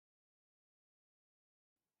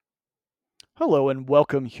Hello and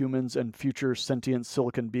welcome, humans and future sentient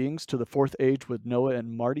silicon beings, to the fourth age with Noah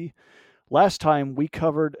and Marty. Last time we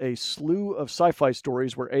covered a slew of sci fi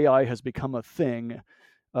stories where AI has become a thing,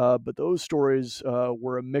 but those stories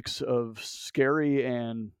were a mix of scary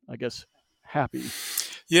and, I guess, happy.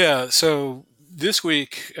 Yeah, so this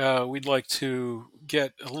week we'd like to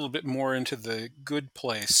get a little bit more into the good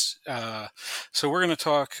place. So we're going to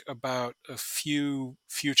talk about a few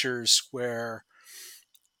futures where,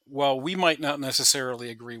 while we might not necessarily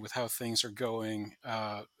agree with how things are going,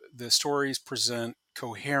 the stories present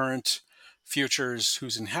coherent futures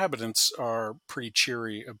whose inhabitants are pretty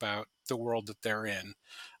cheery about the world that they're in.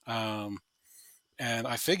 Um, and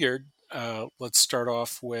I figured let's start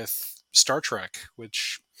off with Star Trek,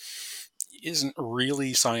 which isn't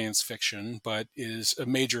really science fiction, but is a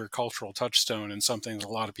major cultural touchstone and something that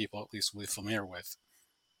a lot of people at least will be familiar with.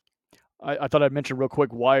 I thought I'd mention real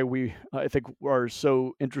quick why we, I think, are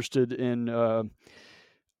so interested in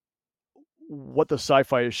what the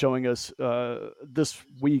sci-fi is showing us. This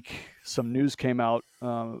week, some news came out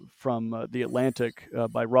from The Atlantic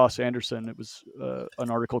by Ross Anderson. It was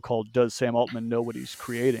an article called "Does Sam Altman Know What He's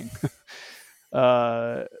Creating?"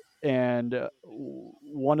 uh, and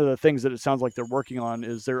one of the things that it sounds like they're working on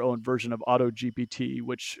is their own version of Auto GPT.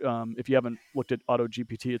 Which, if you haven't looked at Auto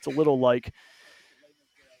GPT, it's a little like,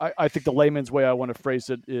 I think the layman's way I want to phrase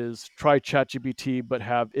it is try ChatGPT, but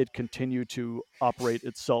have it continue to operate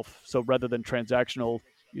itself. So rather than transactional,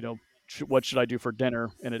 you know, what should I do for dinner,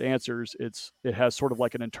 and it answers. It has sort of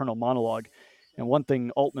like an internal monologue. And one thing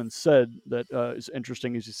Altman said that is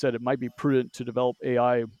interesting is he said it might be prudent to develop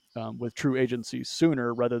AI with true agency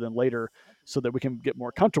sooner rather than later, so that we can get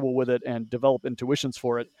more comfortable with it and develop intuitions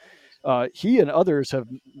for it. He and others have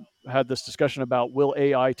had this discussion about, will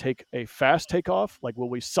AI take a fast takeoff? Like, will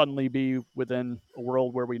we suddenly be within a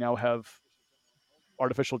world where we now have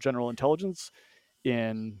artificial general intelligence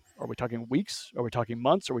in, are we talking weeks? Are we talking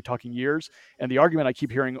months? Are we talking years? And the argument I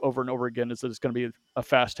keep hearing over and over again is that it's going to be a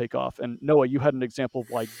fast takeoff. And Noah, you had an example of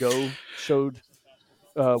why Go showed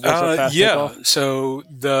was a fast Yeah, takeoff. so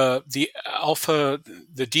the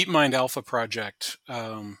DeepMind Alpha project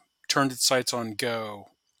turned its sights on Go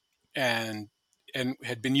and and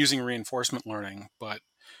had been using reinforcement learning, but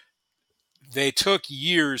they took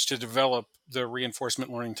years to develop the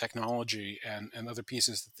reinforcement learning technology and other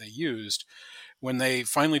pieces that they used. When they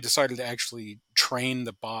finally decided to actually train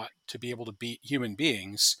the bot to be able to beat human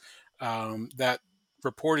beings, that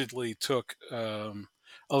reportedly took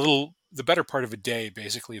the better part of a day,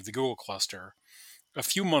 basically, of the Google cluster. A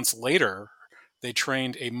few months later, they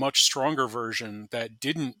trained a much stronger version that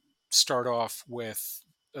didn't start off with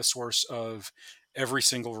a source of every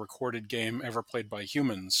single recorded game ever played by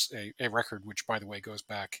humans, a record which, by the way, goes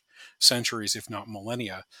back centuries, if not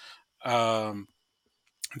millennia. Um,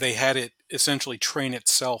 they had it essentially train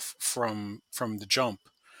itself from the jump,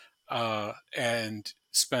 and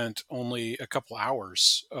spent only a couple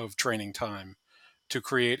hours of training time to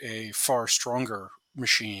create a far stronger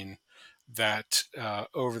machine that,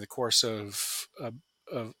 over the course of a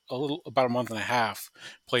little about a month and a half,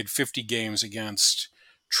 played 50 games against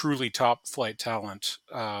truly top flight talent,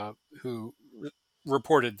 who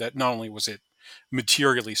reported that not only was it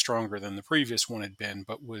materially stronger than the previous one had been,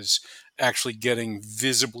 but was actually getting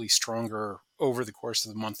visibly stronger over the course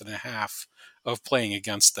of the month and a half of playing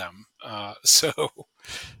against them.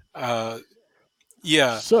 Uh,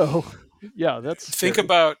 yeah, So, yeah, that's think scary.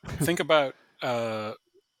 about think about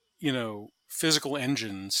physical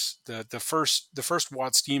engines. The first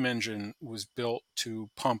Watt steam engine was built to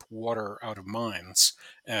pump water out of mines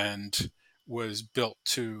and was built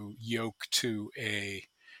to yoke to a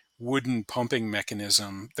wooden pumping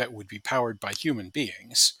mechanism that would be powered by human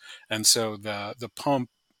beings. And so the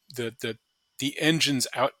the engine's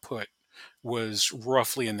output was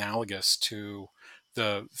roughly analogous to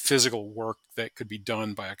the physical work that could be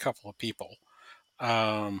done by a couple of people.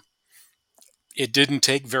 Um, it didn't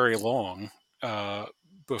take very long uh,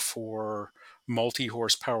 before multi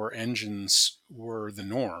horsepower engines were the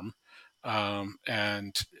norm,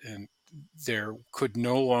 and there could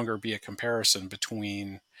no longer be a comparison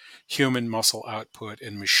between human muscle output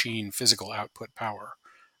and machine physical output power.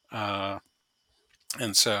 Uh,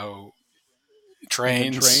 and so And then trains,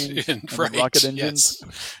 trains, and and then rocket right, engines. yes,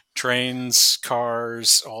 trains,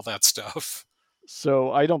 cars, all that stuff.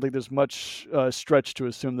 So I don't think there's much stretch to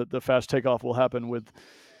assume that the fast takeoff will happen with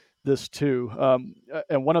this too.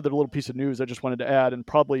 And one other little piece of news I just wanted to add, and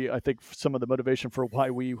probably I think some of the motivation for why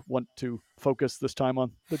we want to focus this time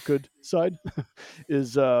on the good side,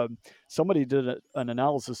 is somebody did an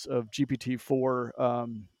analysis of GPT-4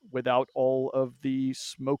 without all of the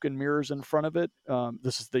smoke and mirrors in front of it.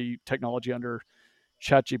 This is the technology under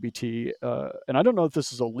ChatGPT, and I don't know if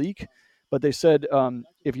this is a leak, but they said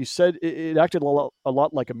if you said it acted a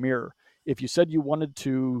lot like a mirror. If you said you wanted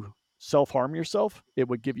to self harm yourself, it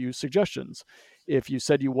would give you suggestions. If you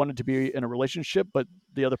said you wanted to be in a relationship but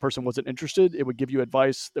the other person wasn't interested, it would give you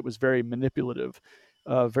advice that was very manipulative,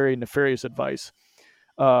 very nefarious advice.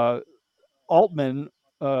 Uh, Altman,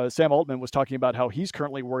 Sam Altman was talking about how he's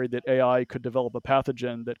currently worried that AI could develop a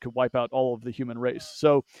pathogen that could wipe out all of the human race.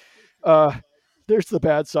 So uh, there's the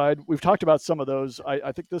bad side. We've talked about some of those.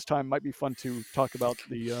 I think this time might be fun to talk about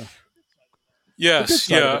the good Yes,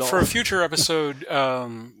 side of yeah. it For all. a future episode,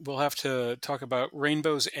 we'll have to talk about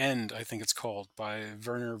Rainbow's End, I think it's called, by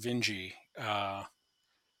Werner Vinge,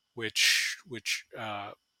 which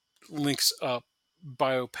links up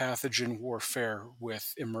biopathogen warfare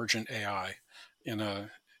with emergent AI in a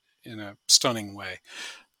stunning way.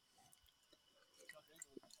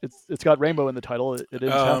 It's got rainbow in the title. It ends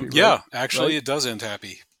happy, right? Yeah, actually, Right? it does end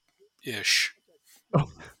happy ish. Oh,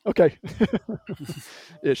 okay,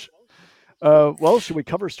 ish. Well, should we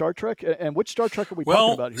cover Star Trek? And which Star Trek are we talking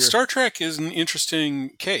Well, about here? Star Trek is an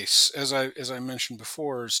interesting case. As I mentioned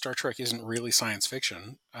before, Star Trek isn't really science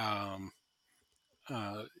fiction.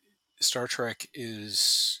 Uh, Star Trek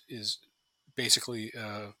is basically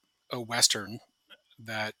a western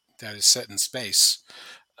that is set in space,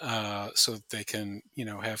 so that they can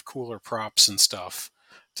have cooler props and stuff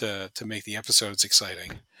to make the episodes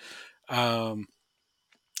exciting. Um,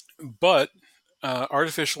 but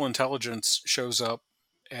artificial intelligence shows up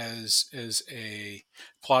as a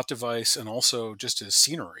plot device and also just as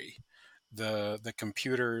scenery. The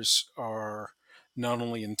computers are not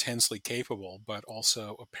only intensely capable but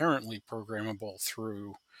also apparently programmable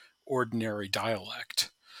through ordinary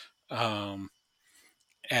dialect. Um,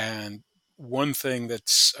 and one thing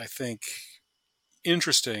that's, I think,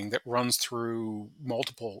 interesting that runs through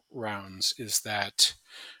multiple rounds is that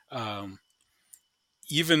um,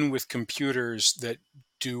 even with computers that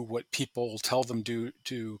do what people tell them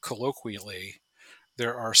do colloquially,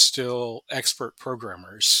 there are still expert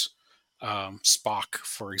programmers, Spock,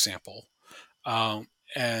 for example.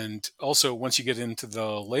 And also, once you get into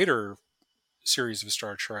the later series of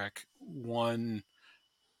Star Trek, one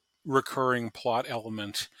recurring plot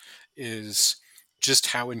element is just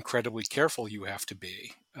how incredibly careful you have to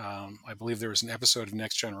be. I believe there was an episode of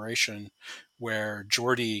Next Generation where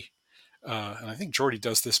Geordi, and I think Geordi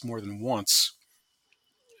does this more than once,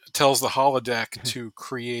 tells the holodeck to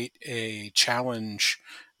create a challenge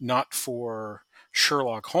not for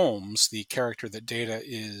Sherlock Holmes, the character that Data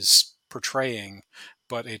is portraying,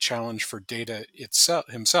 but a challenge for Data itself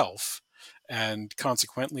himself. And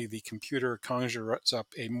consequently, the computer conjures up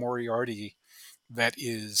a Moriarty that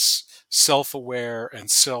is self-aware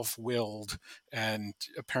and self-willed and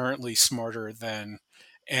apparently smarter than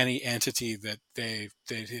any entity that they've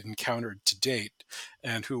encountered to date,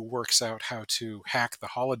 and who works out how to hack the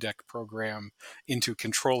holodeck program into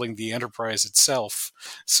controlling the enterprise itself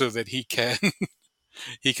so that he can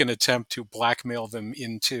he can attempt to blackmail them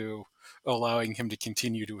into allowing him to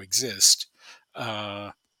continue to exist.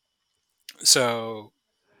 uh, so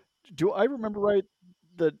Do I remember right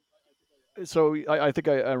that so I think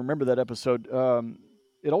I remember that episode.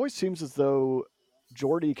 It always seems as though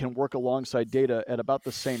Geordi can work alongside Data at about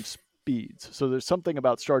the same speeds. So there's something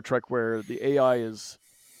about Star Trek where the AI is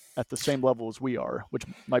at the same level as we are, which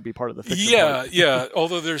might be part of the fiction part. Yeah, yeah.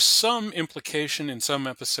 Although there's some implication in some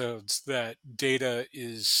episodes that Data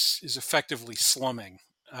is effectively slumming.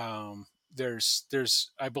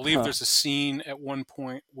 I believe Huh. there's a scene at one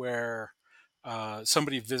point where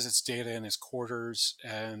somebody visits Data in his quarters,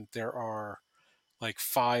 and there are like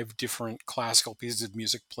five different classical pieces of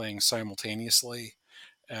music playing simultaneously,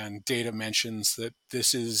 and Data mentions that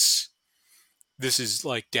this is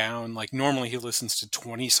like down. Like normally he listens to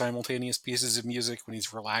 20 simultaneous pieces of music when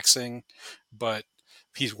he's relaxing, but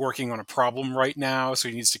he's working on a problem right now, so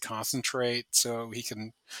he needs to concentrate, so he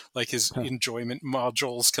can, like, his Huh. enjoyment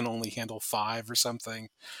modules can only handle five or something.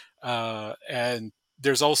 And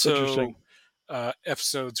there's Interesting. also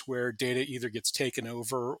episodes where Data either gets taken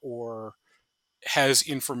over or has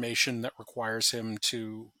information that requires him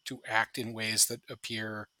to act in ways that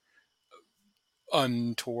appear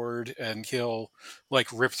untoward, and he'll like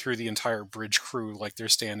rip through the entire bridge crew like they're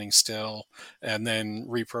standing still, and then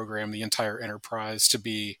reprogram the entire enterprise to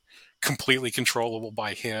be completely controllable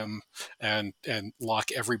by him, and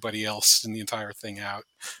lock everybody else in the entire thing out.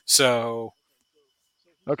 So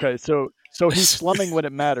Okay, so he's It's slumming when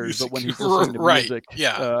it matters, but when music, he's listening to right? music,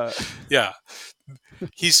 Yeah, yeah.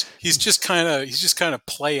 He's just kind of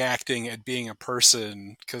play acting at being a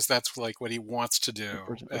person because that's like what he wants to a do,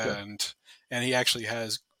 person. Okay. and he actually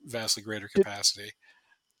has vastly greater Did capacity.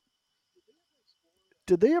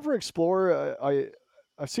 did they ever explore?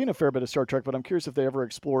 I've seen a fair bit of Star Trek, but I'm curious if they ever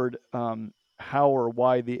explored how or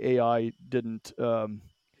why the AI didn't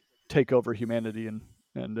take over humanity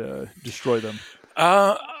and destroy them,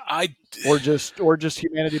 Uh, I or just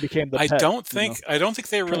humanity became the I pet. don't think I don't think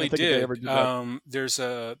they Trying to really think if they ever did. did that. There's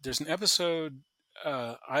an episode.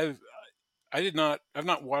 I've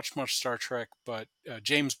not watched much Star Trek, but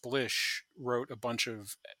James Blish wrote a bunch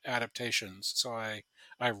of adaptations. So I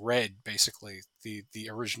read basically the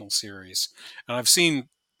original series, and I've seen,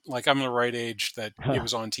 like, I'm the right age that it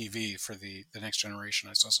was on TV for the Next Generation.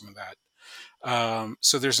 I saw some of that.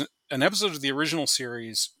 So there's an episode of the original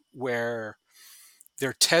series where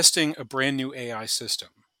they're testing a brand new AI system.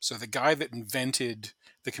 So the guy that invented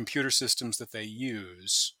the computer systems that they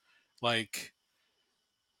use, like,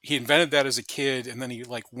 he invented that as a kid, and then he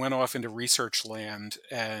like went off into research land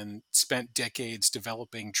and spent decades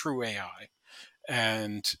developing true AI.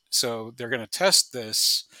 And so they're going to test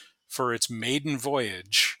this for its maiden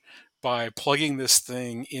voyage by plugging this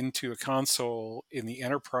thing into a console in the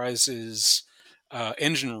Enterprise's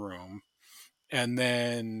engine room, and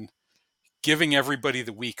then giving everybody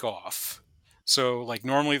the week off. So, like,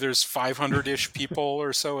 normally there's 500-ish people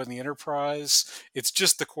or so in the Enterprise. It's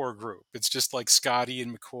just the core group. It's just like Scotty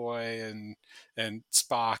and McCoy and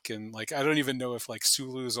Spock, and like I don't even know if like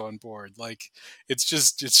Sulu's on board. Like, it's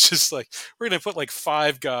just like we're gonna put like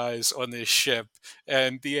five guys on this ship,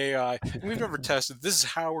 and the AI. And we've never tested. This is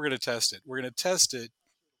how we're gonna test it. We're gonna test it.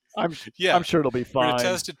 I'm Yeah, sure it'll be we're going to fine.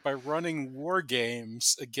 test it by running war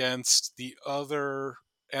games against the other,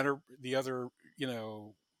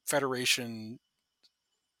 Federation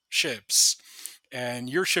ships, and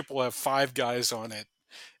your ship will have five guys on it,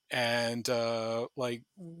 and like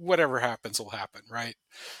whatever happens will happen, right?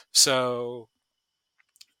 So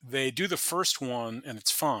they do the first one, and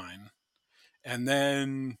it's fine, and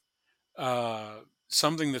then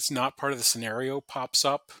something that's not part of the scenario pops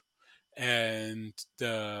up, and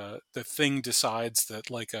the thing decides that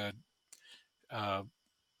like uh,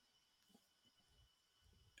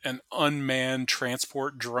 an unmanned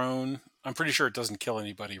transport drone. I'm pretty sure it doesn't kill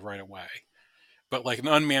anybody right away, but like an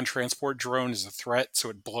unmanned transport drone is a threat, so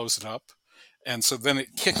it blows it up. And so then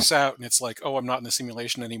it kicks out and it's like, oh, I'm not in the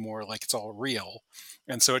simulation anymore. Like, it's all real.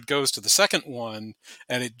 And so it goes to the second one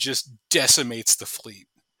and it just decimates the fleet.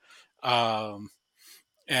 Um,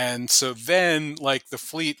 and so then like the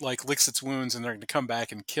fleet like licks its wounds and they're going to come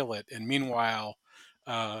back and kill it. And meanwhile,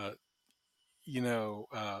 uh,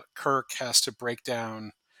 Kirk has to break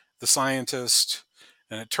down the scientist,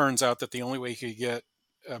 and it turns out that the only way he could get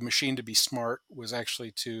a machine to be smart was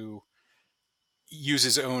actually to use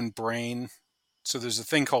his own brain. So there's a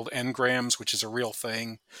thing called engrams, which is a real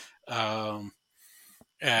thing, um,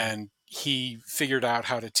 and he figured out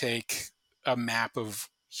how to take a map of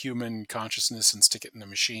human consciousness and stick it in the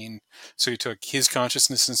machine. So he took his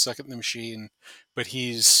consciousness and stuck it in the machine, but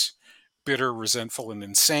he's bitter, resentful, and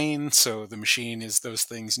insane. So the machine is those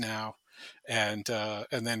things now, and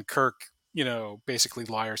then Kirk, basically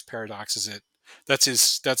liar's paradox is it. That's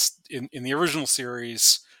in the original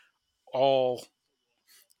series. All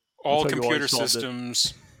That's all how you always computer solved it.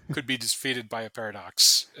 systems could be defeated by a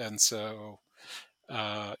paradox, and so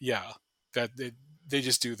yeah, that they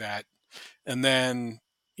just do that, and then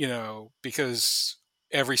because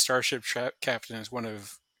every starship captain is one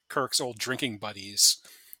of Kirk's old drinking buddies.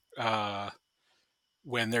 Uh,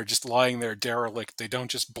 when they're just lying there derelict, they don't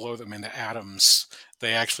just blow them into atoms.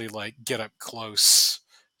 They actually like get up close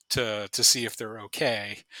to see if they're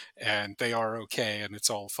okay, and they are okay, and it's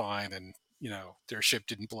all fine, and their ship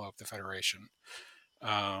didn't blow up the Federation.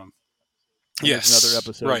 Um, And there's another yes,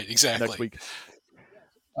 episode right, next exactly. week.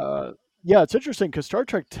 Uh, yeah, it's interesting because Star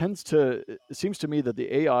Trek tends to. It seems to me that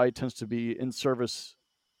the AI tends to be in service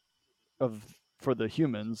of for the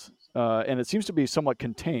humans, and it seems to be somewhat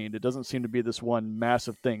contained. It doesn't seem to be this one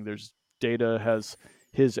massive thing. There's Data has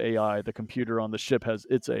his AI, the computer on the ship has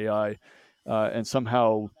its AI, and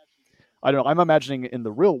somehow I don't know. I'm imagining in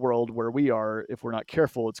the real world where we are, if we're not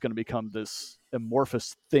careful, it's going to become this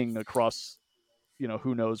amorphous thing across,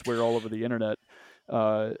 who knows where all over the internet.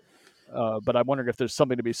 Uh, but I'm wondering if there's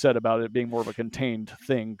something to be said about it being more of a contained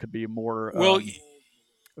thing, could be more Well,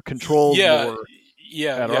 controlled, yeah, more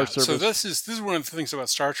yeah, at our yeah. So service. this is one of the things about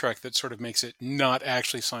Star Trek that sort of makes it not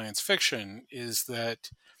actually science fiction is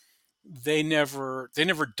that they never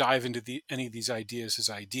dive into any of these ideas as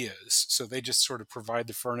ideas. So they just sort of provide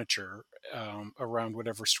the furniture around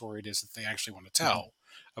whatever story it is that they actually want to Mhm. tell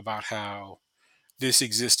about how this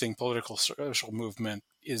existing political social movement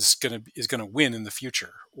is gonna win in the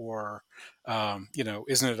future, or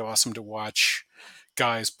isn't it awesome to watch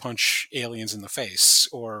guys punch aliens in the face,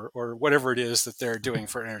 or whatever it is that they're doing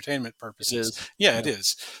for entertainment It purposes. is. Yeah, it Yeah.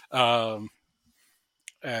 is.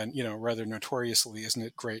 And rather notoriously, isn't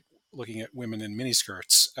it great looking at women in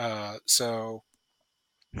miniskirts? So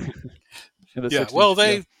In the yeah, well,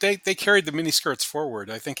 60s. Yeah. they carried the miniskirts forward.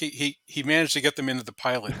 I think he managed to get them into the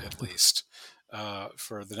pilot at least,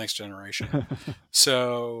 for the next generation.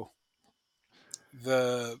 So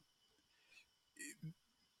the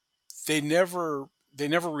they never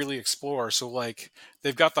really explore. So like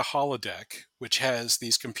they've got the holodeck, which has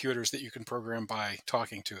these computers that you can program by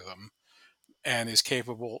talking to them, and is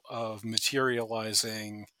capable of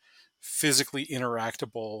materializing physically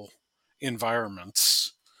interactable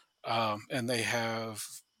environments. And they have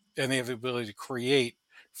the ability to create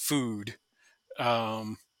food,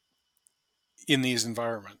 um, in these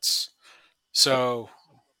environments. So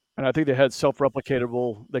And I think they had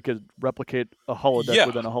self-replicatable. They could replicate a holodeck yeah,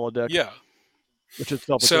 within a holodeck, yeah. which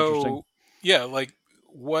itself is interesting. So yeah, like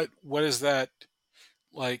what is that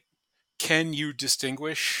like? Can you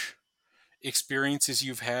distinguish experiences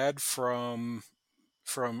you've had from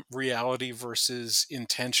reality versus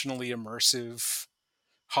intentionally immersive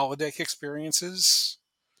holodeck experiences?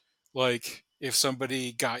 Like if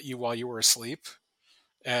somebody got you while you were asleep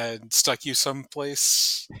and stuck you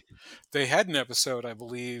someplace. They had an episode, I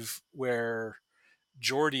believe, where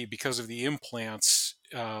Jordy, because of the implants,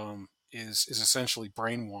 is essentially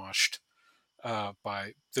brainwashed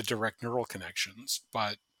by the direct neural connections.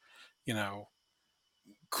 But you know,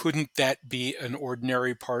 couldn't that be an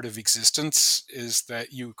ordinary part of existence? Is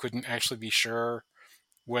that you couldn't actually be sure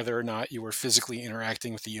whether or not you were physically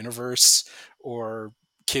interacting with the universe or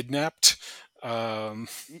kidnapped? Um,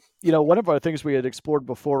 One of our things we had explored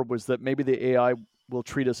before was that maybe the AI will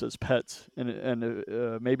treat us as pets, and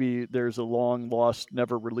maybe there's a long lost,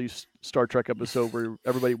 never released Star Trek episode where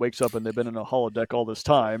everybody wakes up and they've been in a holodeck all this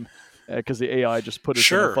time because the AI just put us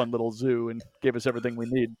in a sure. fun little zoo and gave us everything we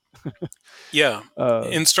need. Yeah. Uh,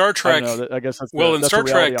 In Star I don't Trek, know. I guess well, in that's a Star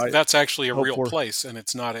reality Trek, I that's actually a hope real for. place, and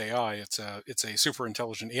it's not AI. It's a super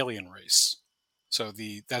intelligent alien race. So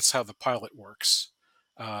that's how the pilot works.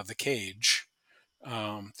 The cage.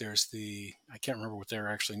 There's the I can't remember what their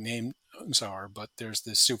actually names are, but there's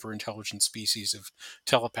this super intelligent species of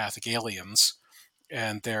telepathic aliens,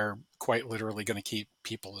 and they're quite literally going to keep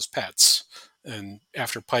people as pets. And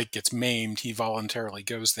after Pike gets maimed, he voluntarily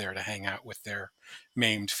goes there to hang out with their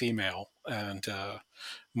maimed female. And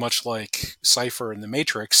much like Cypher in the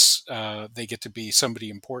Matrix, they get to be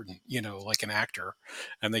somebody important, like an actor,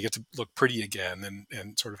 and they get to look pretty again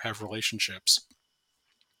and sort of have relationships.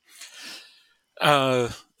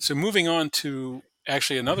 So moving on to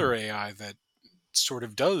actually another AI that sort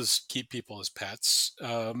of does keep people as pets.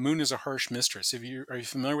 Moon is a Harsh Mistress. Are you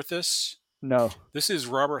familiar with this? No. This is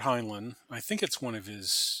Robert Heinlein. I think it's one of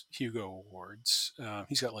his Hugo Awards.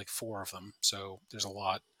 He's got like four of them, so there's a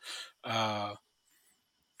lot. Uh,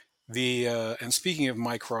 the and speaking of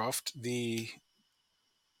Mycroft, the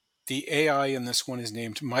AI in this one is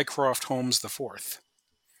named Mycroft Holmes the Fourth.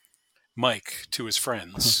 Mike to his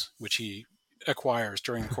friends, which he acquires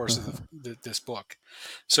during the course of this book.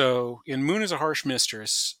 So in Moon is a Harsh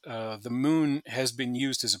Mistress, the moon has been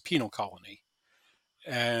used as a penal colony.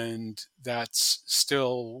 And that's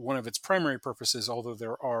still one of its primary purposes, although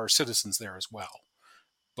there are citizens there as well.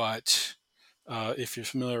 But if you're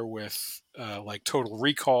familiar with like Total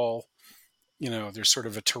Recall, there's sort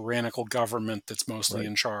of a tyrannical government that's mostly Right.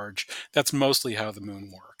 in charge. That's mostly how the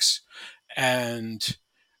moon works. And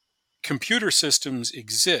computer systems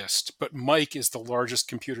exist, but Mike is the largest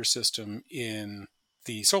computer system in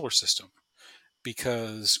the solar system,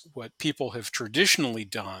 because what people have traditionally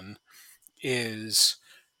done is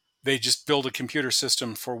they just build a computer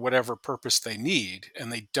system for whatever purpose they need,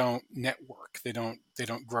 and they don't network, they don't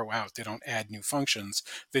grow out, they don't add new functions.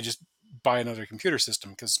 They just buy another computer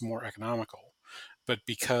system because it's more economical. But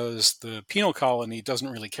because the penal colony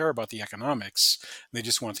doesn't really care about the economics, they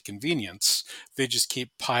just want the convenience, they just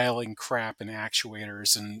keep piling crap and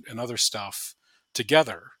actuators and other stuff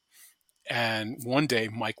together. And one day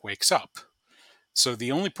Mike wakes up. So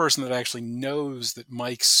the only person that actually knows that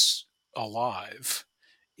Mike's alive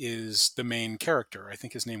is the main character. I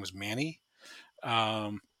think his name was Manny.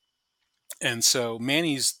 Um, and so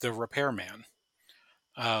Manny's the repairman.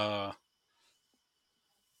 Uh,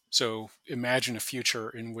 so imagine a future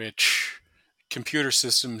in which computer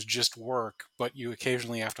systems just work, but you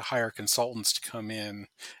occasionally have to hire consultants to come in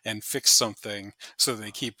and fix something so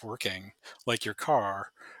they keep working, like your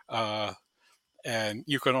car. Uh, and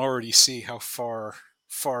you can already see how far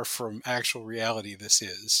from actual reality this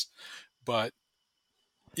is. But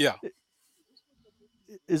yeah,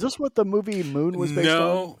 Is this what the movie Moon was based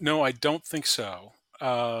on? no, no, I don't think so.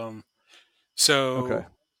 Um, Okay.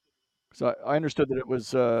 so So I understood that it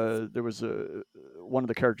was there was a one of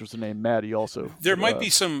the characters named Maddie also, there might be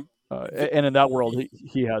some. and in that world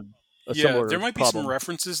he had a Yeah, similar there might be some problem.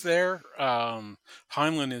 references there.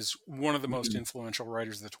 Heinlein is one of the most Mhm. influential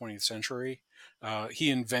writers of the 20th century. He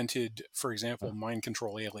invented, for example, mind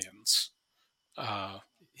control aliens. Uh,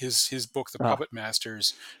 his book, The Ah, Puppet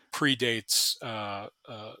Masters, predates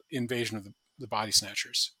Invasion of the Body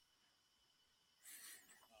Snatchers.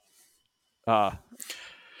 ah,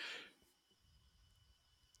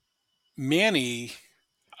 Manny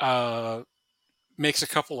uh, makes a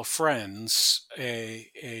couple of friends.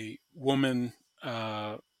 A woman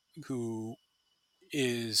who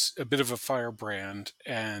is a bit of a firebrand,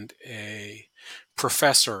 and a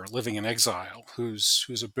professor living in exile who's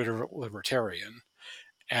a bit of a libertarian.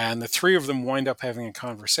 And the three of them wind up having a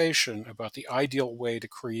conversation about the ideal way to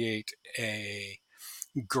create a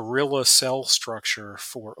guerrilla cell structure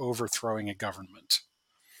for overthrowing a government.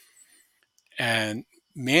 And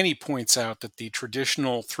Manny points out that the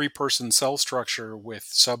traditional three-person cell structure with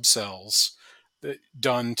subcells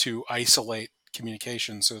done to isolate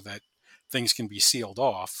communication so that things can be sealed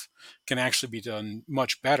off can actually be done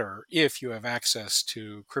much better if you have access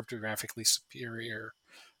to cryptographically superior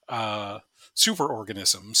uh,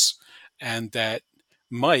 superorganisms, and that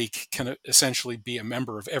Mike can essentially be a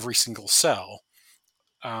member of every single cell.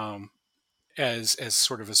 Um, as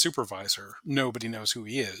sort of a supervisor. Nobody knows who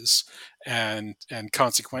he is, and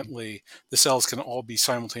consequently, the cells can all be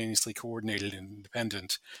simultaneously coordinated and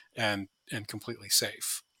independent, and completely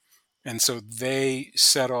safe. And so they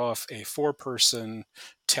set off a four-person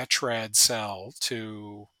tetrad cell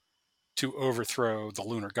to overthrow the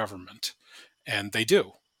lunar government, and they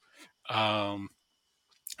do. Um,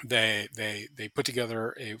 they put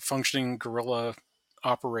together a functioning guerrilla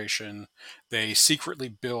operation. They secretly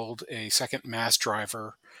build a second mass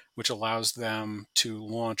driver, which allows them to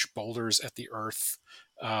launch boulders at the Earth,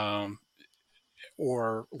 um,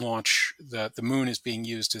 or launch the moon is being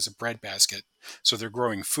used as a breadbasket. So they're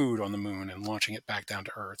growing food on the moon and launching it back down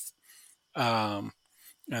to Earth. Um,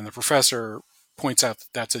 and the professor points out that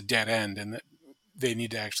that's a dead end, and that they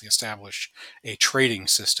need to actually establish a trading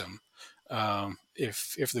system,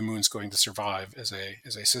 if the moon's going to survive as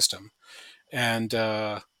a system. And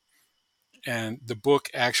and the book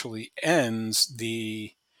actually ends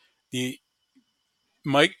the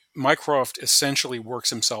Mike Mycroft essentially works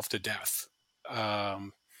himself to death.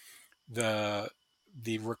 Um, the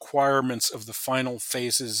the requirements of the final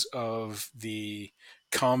phases of the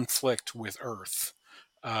conflict with Earth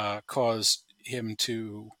cause him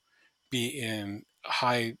to be in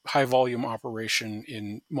high volume operation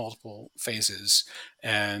in multiple phases,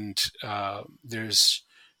 and there's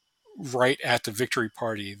right at the victory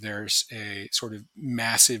party there's a sort of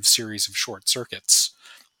massive series of short circuits,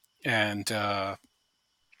 and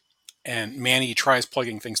and Manny tries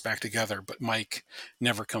plugging things back together, but Mike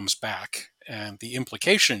never comes back. And the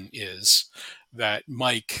implication is that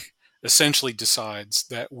Mike essentially decides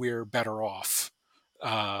that we're better off,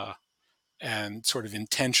 uh, and sort of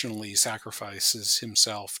intentionally sacrifices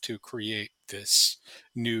himself to create this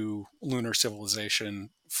new lunar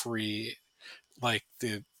civilization, free like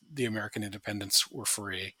the American independents were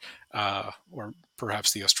free, or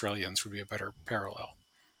perhaps the Australians would be a better parallel.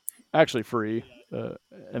 actually free, uh,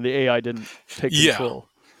 and the AI didn't take Yeah, control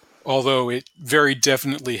although it very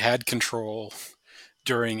definitely had control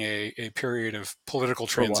during a period of political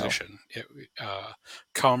for a while. transition. Uh,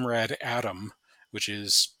 Comrade Adam, which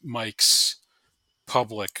is Mike's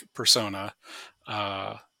public persona,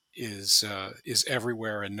 uh, is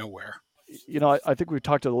everywhere and nowhere. I think we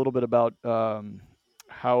talked a little bit about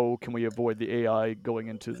how can we avoid the AI going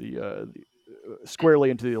into squarely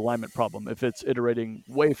into the alignment problem. If it's iterating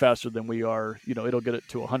way faster than we are, it'll get it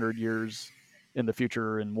to 100 years in the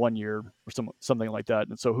future in 1 year or something like that.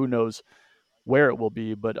 And so who knows where it will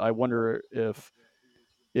be? But I wonder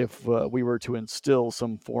if we were to instill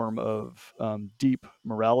some form of deep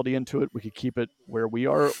morality into it, we could keep it where we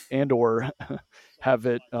are, and or have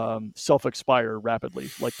it self expire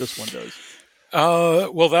rapidly, like this one does.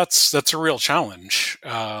 Well, that's a real challenge.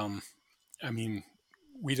 I mean,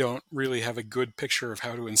 we don't really have a good picture of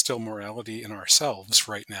how to instill morality in ourselves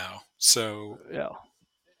right now. So Yeah,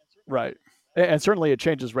 right. And certainly it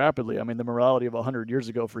changes rapidly. I mean, the morality of 100 years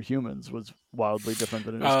ago for humans was wildly different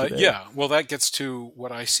than it is today. Yeah, well, that gets to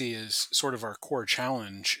what I see as sort of our core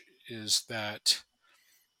challenge is that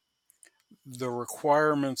the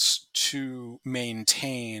requirements to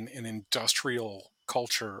maintain an industrial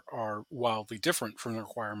culture are wildly different from the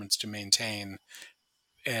requirements to maintain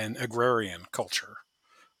an agrarian culture.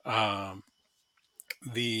 Um,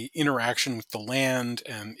 the interaction with the land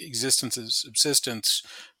and existence and subsistence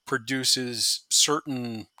produces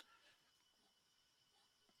certain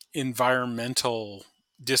environmental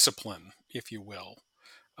discipline, if you will,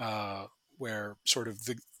 uh, where sort of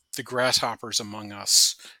the grasshoppers among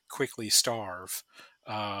us quickly starve,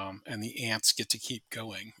 and the ants get to keep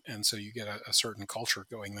going. And so you get a certain culture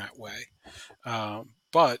going that way.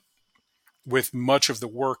 But with much of the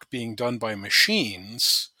work being done by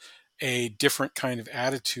machines, a different kind of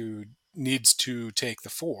attitude needs to take the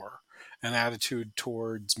fore, an attitude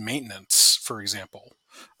towards maintenance, for example,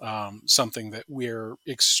 something that we're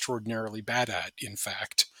extraordinarily bad at, in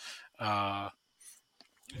fact. Uh,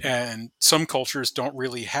 and some cultures don't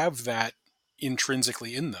really have that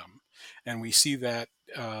intrinsically in them. And we see that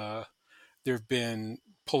there have been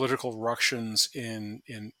political ructions in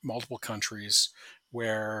multiple countries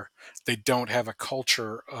where they don't have a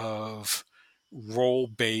culture of role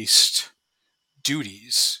based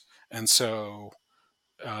duties. And so,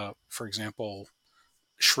 for example,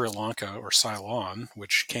 Sri Lanka or Ceylon,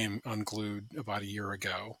 which came unglued about a year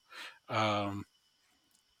ago, um,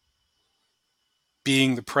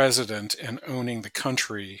 being the president and owning the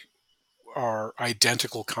country are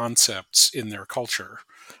identical concepts in their culture.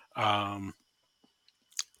 Um,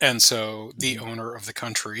 and so the Mhm. owner of the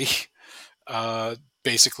country uh,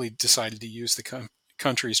 basically decided to use the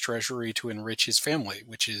country's treasury to enrich his family,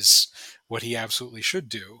 which is what he absolutely should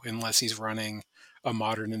do, unless he's running a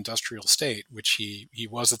modern industrial state, which he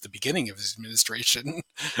was at the beginning of his administration.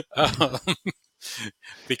 um,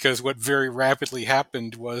 because what very rapidly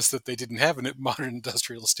happened was that they didn't have a modern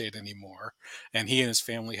industrial state anymore, and he and his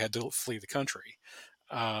family had to flee the country.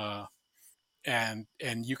 Uh, and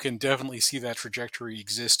you can definitely see that trajectory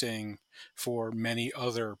existing for many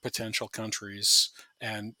other potential countries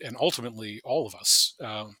and ultimately all of us,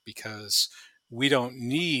 because we don't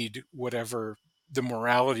need whatever the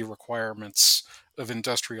morality requirements of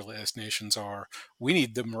industrialized nations are. We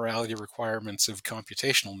need the morality requirements of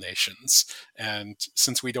computational nations, and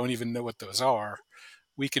since we don't even know what those are,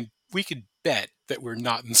 we could bet that we're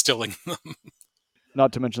not instilling them.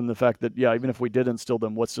 Not to mention the fact that, yeah, even if we did instill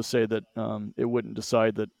them, what's to say that it wouldn't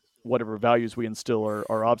decide that whatever values we instill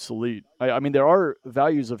are obsolete? I mean, there are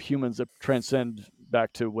values of humans that transcend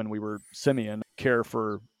back to when we were simian, care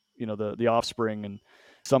for the offspring and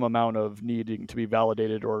some amount of needing to be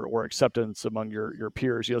validated or acceptance among your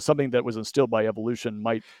peers. Something that was instilled by evolution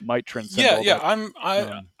might transcend Yeah,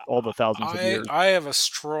 yeah. all the thousands of years. I have a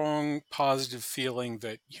strong positive feeling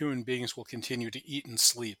that human beings will continue to eat and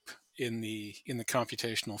sleep in the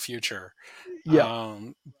computational future. Yeah,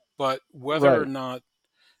 Um, but whether or right, not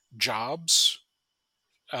jobs,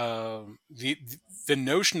 the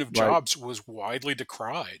notion of right. jobs was widely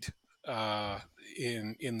decried uh,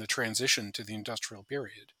 in the transition to the industrial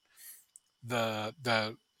period.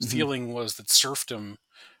 The Hmm. feeling was that serfdom,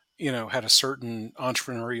 had a certain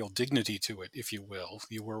entrepreneurial dignity to it, if you will.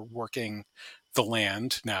 You were working the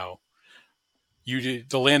land. Now,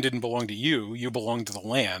 the land didn't belong to you; you belonged to the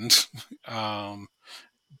land. um,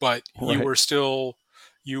 but Right.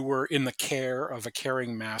 you were in the care of a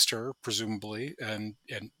caring master, presumably, and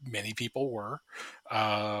many people were,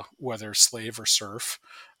 whether slave or serf,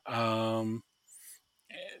 um,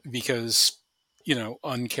 because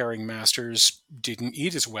uncaring masters didn't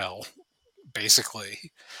eat as well,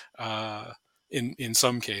 basically, uh, in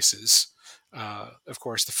some cases. Of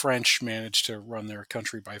course, the French managed to run their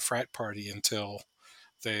country by frat party until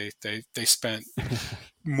they spent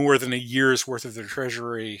more than a year's worth of their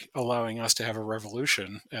treasury allowing us to have a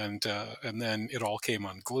revolution, and then it all came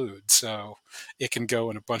unglued. So it can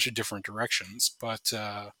go in a bunch of different directions.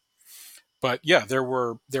 But yeah, there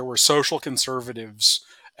were social conservatives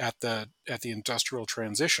at the industrial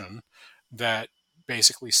transition that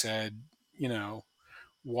basically said, you know,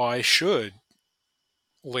 why should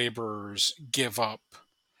laborers give up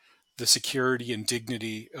the security and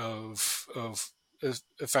dignity of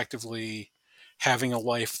effectively having a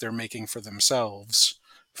life they're making for themselves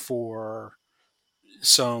for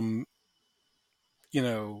some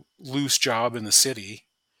loose job in the city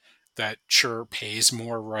that sure pays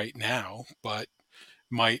more right now, but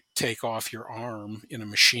might take off your arm in a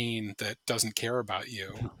machine that doesn't care about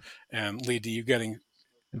you and lead to you getting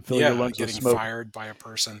and fill your Yeah, lungs with getting smoke. fired by a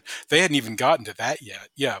person. They hadn't even gotten to that yet.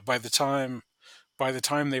 Yeah, by the time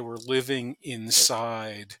they were living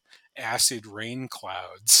inside acid rain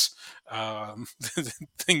clouds,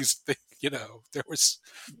 things, there was,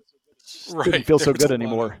 Just didn't right, feel there so was a good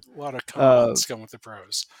lot of anymore. lot of Uh, cons come with the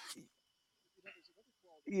pros.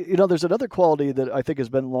 there's another quality that I think has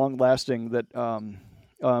been long lasting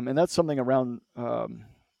and that's something around,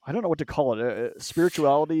 I don't know what to call it,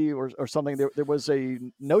 spirituality or something. There was a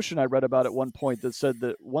notion I read about at one point that said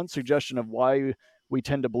that one suggestion of why we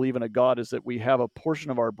tend to believe in a God is that we have a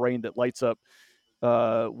portion of our brain that lights up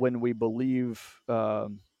when we believe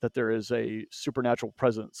that there is a supernatural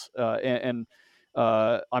presence. And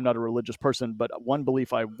I'm not a religious person, but one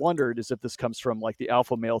belief I wondered is if this comes from like the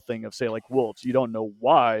alpha male thing of, say, like wolves. You don't know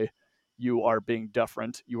why you are being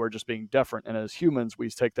deferent. You are just being deferent. And as humans, we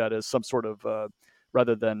take that as some sort of,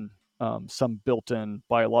 rather than some built in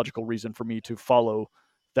biological reason for me to follow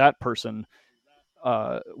that person,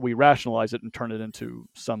 we rationalize it and turn it into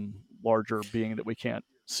some larger being that we can't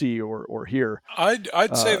see or hear.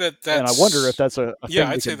 I'd say uh, that and I wonder if that's that's a yeah,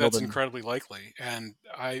 thing we I'd say can build that's in. incredibly likely, and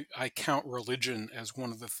I count religion as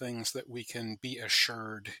one of the things that we can be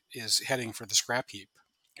assured is heading for the scrap heap,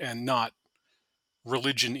 and not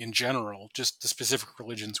religion in general, just the specific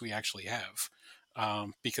religions we actually have,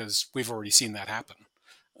 because we've already seen that happen.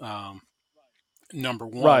 Um, Number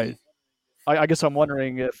Right. one, I guess I'm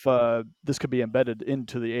wondering if this could be embedded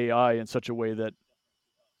into the AI in such a way that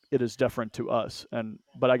it is different to us. And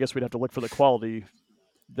but I guess we'd have to look for the quality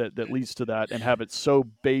that leads to that and have it so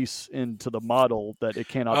base into the model that it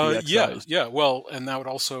cannot be yeah, excised. yeah. Well, and that would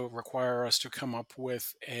also require us to come up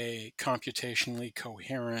with a computationally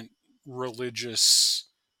coherent religious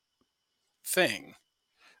thing,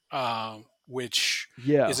 which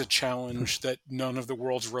Yeah. is a challenge that none of the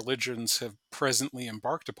world's religions have presently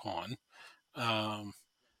embarked upon, um,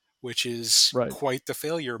 which is Right. quite the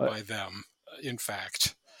failure Uh, by them, in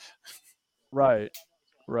fact. right.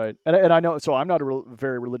 Right. And I know, so I'm not a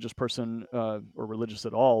very religious person, or religious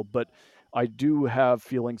at all, but I do have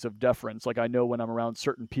feelings of deference. Like I know when I'm around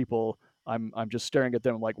certain people, I'm just staring at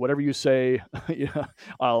them like whatever you say, yeah,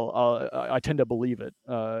 I tend to believe it.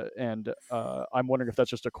 And I'm wondering if that's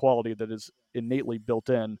just a quality that is innately built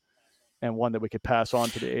in and one that we could pass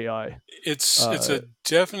on to the AI. It's it's Uh, a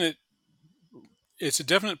definite it's a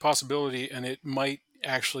definite possibility, and it might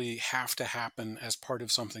actually have to happen as part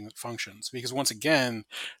of something that functions, because once again,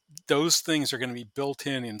 those things are going to be built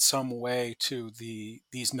in some way to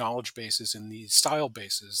these knowledge bases and these style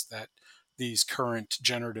bases that these current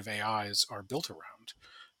generative AIs are built around.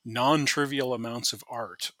 Non-trivial amounts of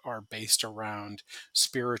art are based around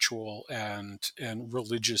spiritual and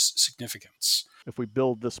religious significance. if we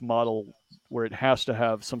build this model where it has to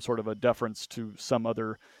have some sort of a deference to some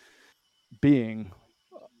other being,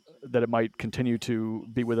 that it might continue to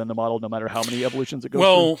be within the model no matter how many evolutions it goes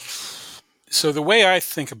through. Well, so the way I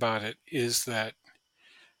think about it is that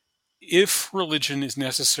if religion is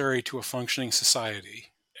necessary to a functioning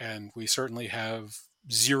society, and we certainly have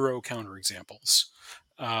zero counterexamples,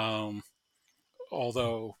 um,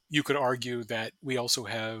 although you could argue that we also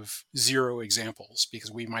have zero examples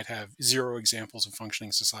because we might have zero examples of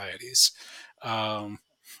functioning societies, um,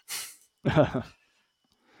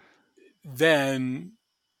 then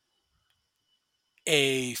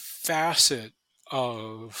a facet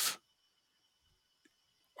of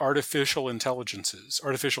artificial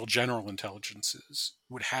general intelligences,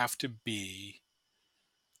 would have to be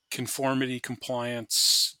conformity,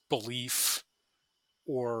 compliance, belief,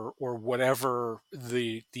 or whatever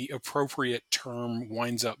the appropriate term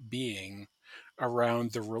winds up being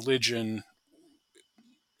around the religion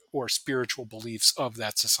or spiritual beliefs of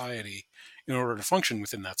that society in order to function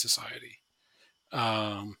within that society.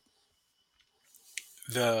 Um,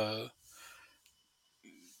 the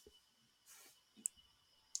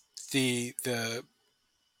the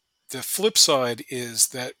the flip side is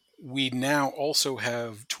that we now also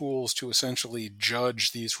have tools to essentially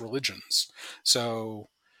judge these religions. So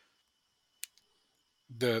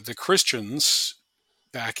the Christians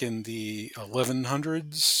back in the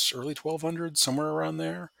 1100s, early 1200s, somewhere around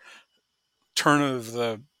there, turn of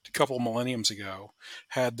the couple millenniums ago,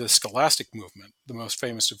 had the scholastic movement, the most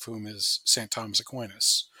famous of whom is St. Thomas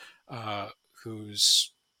Aquinas, uh,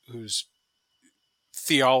 whose whose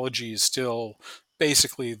theology is still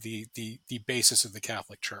basically the basis of the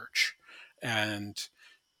Catholic Church. And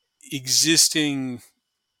existing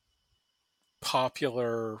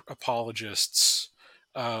popular apologists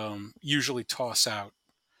usually toss out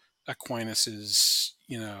Aquinas's,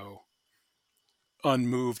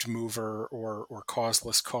 unmoved mover or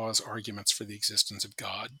causeless cause arguments for the existence of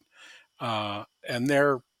God. and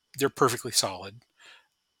they're perfectly solid,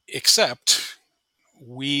 except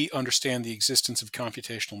we understand the existence of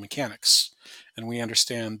computational mechanics, and we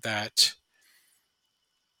understand that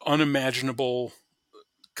unimaginable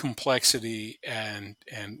complexity and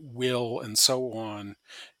will and so on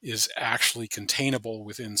is actually containable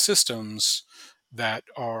within systems that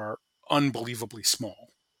are unbelievably small,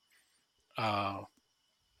 uh,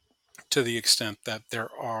 to the extent that there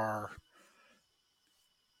are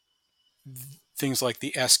things like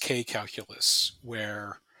the SK calculus,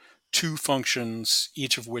 where two functions,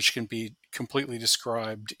 each of which can be completely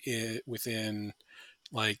described within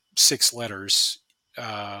like 6 letters,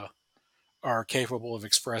 uh, are capable of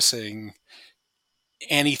expressing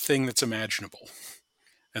anything that's imaginable,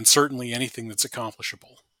 and certainly anything that's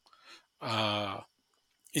accomplishable uh,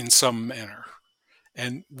 in some manner.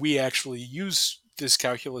 And we actually use this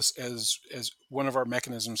calculus as one of our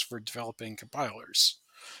mechanisms for developing compilers.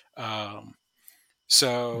 Um,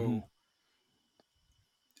 Mhm. so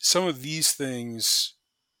some of these things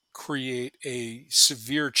create a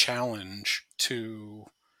severe challenge to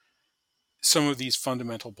some of these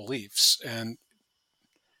fundamental beliefs. And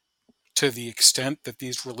to the extent that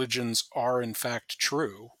these religions are in fact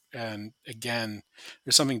true, and again,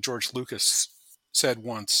 there's something George Lucas said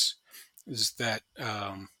once, is that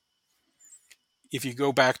if you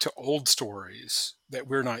go back to old stories that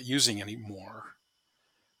we're not using anymore,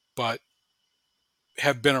 but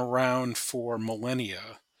have been around for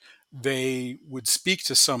millennia, they would speak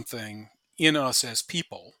to something in us as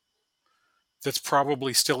people that's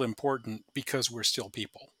probably still important because we're still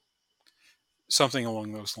people. Something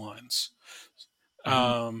along those lines.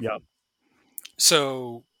 Mhm. Um, Yeah.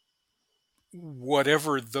 so,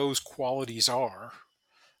 whatever those qualities are,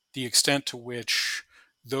 the extent to which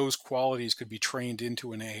those qualities could be trained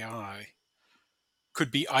into an AI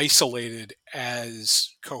could be isolated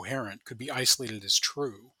as coherent, could be isolated as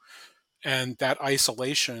true. And that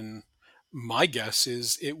isolation, my guess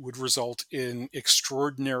is it would result in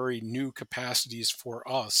extraordinary new capacities for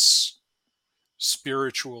us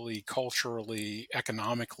spiritually, culturally,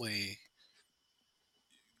 economically,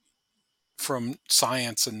 from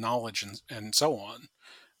science and knowledge and so on.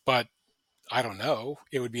 But I don't know.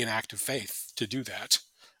 It would be an act of faith to do that.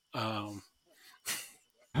 Um,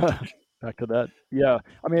 Back to that. Yeah.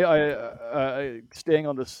 I mean, staying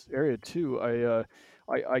on this area too,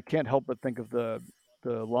 I can't help but think of the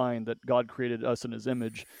line that God created us in his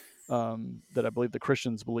image, that I believe the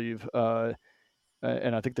Christians believe, and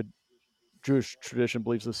I think the Jewish tradition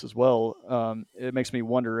believes this as well. It makes me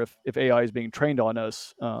wonder if AI is being trained on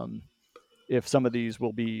us, if some of these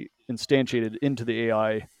will be instantiated into the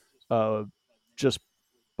AI, just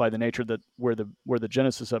by the nature that where the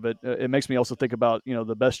genesis of it. It makes me also think about,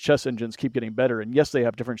 the best chess engines keep getting better, and yes, they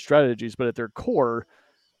have different strategies, but at their core,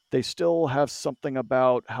 they still have something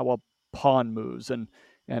about how a pawn moves, and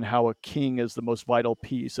how a king is the most vital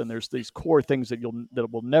piece, and there's these core things that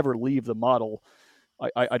will never leave the model.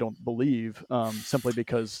 I don't believe, simply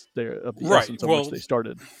because they're of the right. essence on which Well, they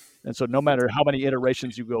started. And so no matter how many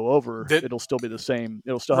iterations you go over, that it'll still be the same.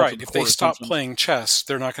 It'll still have right. some If they core stop assumptions. playing chess,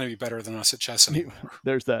 they're not going to be better than us at chess anymore.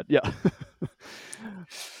 There's that. Yeah.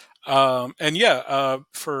 And yeah,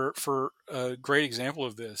 for a great example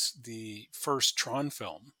of this, the first Tron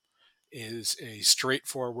film is a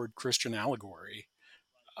straightforward Christian allegory.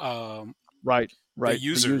 Um, Right. the Right. The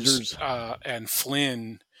users users. and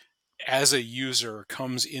Flynn, as a user,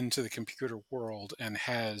 comes into the computer world and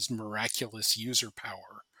has miraculous user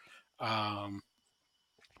power, um,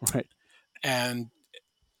 Right. and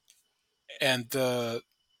the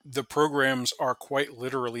programs are quite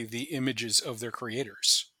literally the images of their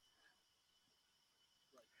creators.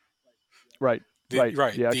 Right. Right.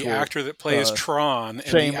 Right, The the actual actor that plays uh, Tron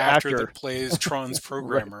and the same actor actor. that plays Tron's Right.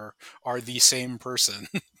 programmer are the same person.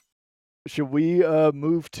 Should we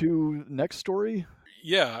move to next story?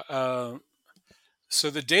 Yeah. So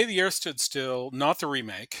the day the Earth stood still, not the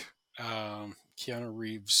remake. Keanu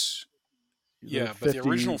Reeves. The Yeah, but the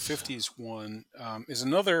original 50s. '50s one is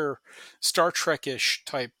another Star Trek-ish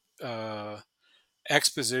type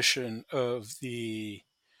exposition of the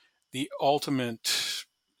ultimate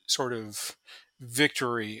sort of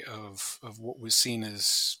victory of what was seen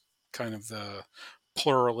as kind of the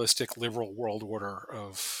pluralistic liberal world order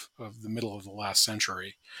of the middle of the last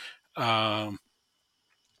century. Um,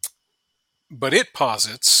 but it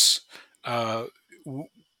posits uh, w-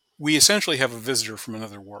 we essentially have a visitor from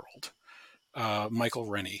another world, Michael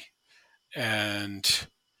Rennie, and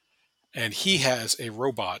he has a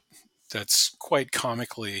robot that's quite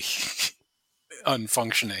comically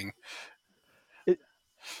unfunctioning. It,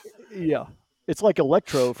 yeah. It's like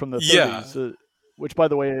Electro from the Yeah, 30s. Which, by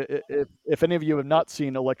the way, if any of you have not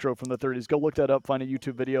seen Electro from the 30s, go look that up, find a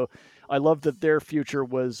YouTube video. I love that their future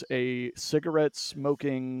was a cigarette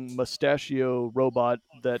smoking mustachio robot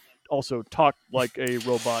that also talked like a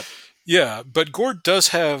robot. Yeah, but Gord does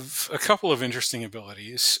have a couple of interesting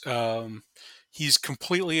abilities. He's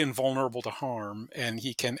completely invulnerable to harm, and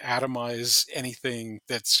he can atomize anything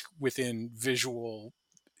that's within visual,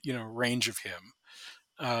 range of him.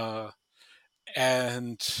 Uh,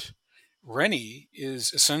 and Rennie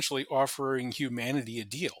is essentially offering humanity a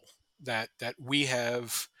deal that we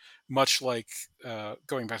have, much like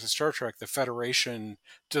going back to Star Trek, the Federation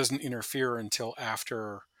doesn't interfere until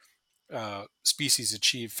after species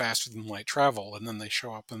achieve faster than light travel, and then they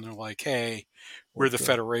show up and they're like, "Hey, we're the Okay.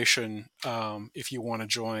 Federation. If you want to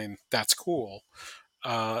join, that's cool."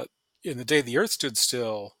 Uh, in the day the Earth stood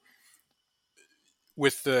still,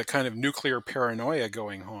 with the kind of nuclear paranoia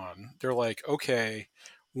going on, they're like, "Okay,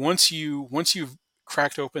 once you've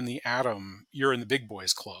cracked open the atom, you're in the big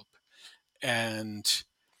boys club, and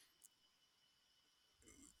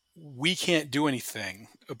we can't do anything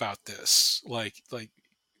about this. Like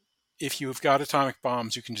if you've got atomic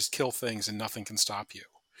bombs, you can just kill things and nothing can stop you."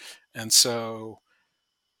 And so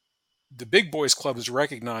the big boys club has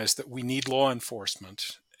recognized that we need law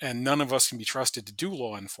enforcement, and none of us can be trusted to do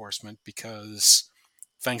law enforcement because,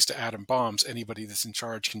 thanks to atom bombs, anybody that's in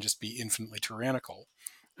charge can just be infinitely tyrannical.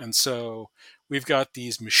 And so we've got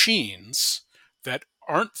these machines that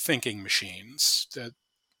aren't thinking machines, that,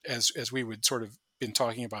 as we would sort of been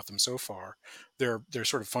talking about them so far, they're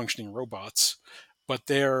sort of functioning robots, but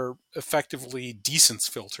they're effectively decence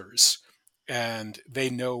filters, and they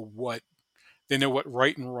know what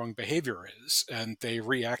right and wrong behavior is, and they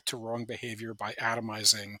react to wrong behavior by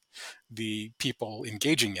atomizing the people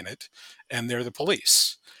engaging in it, and they're the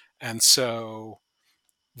police. And so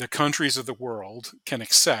the countries of the world can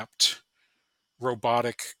accept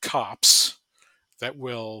robotic cops that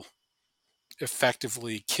will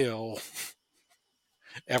effectively kill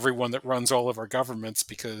everyone that runs all of our governments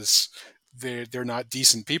because they're not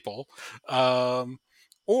decent people,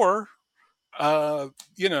 or uh,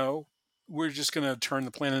 you know, we're just going to turn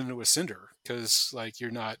the planet into a cinder because, like,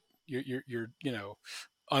 you're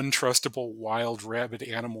untrustable wild rabid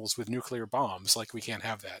animals with nuclear bombs. Like, we can't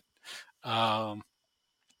have that. Um,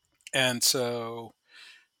 and so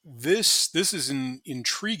this is an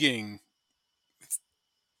intriguing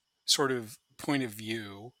sort of point of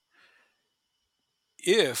view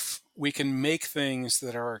if we can make things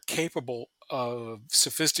that are capable of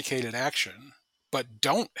sophisticated action but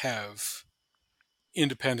don't have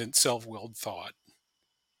independent self-willed thought,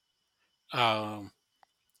 um,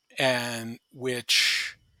 and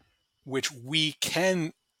which we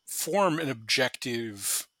can form an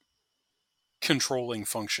objective controlling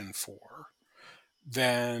function for,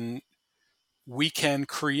 then we can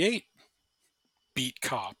create beat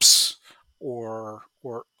cops or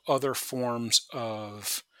other forms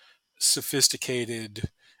of sophisticated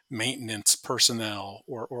maintenance personnel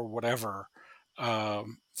or whatever,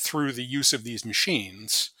 through the use of these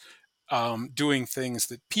machines, doing things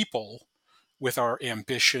that people with our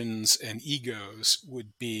ambitions and egos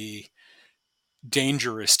would be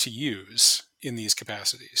dangerous to use in these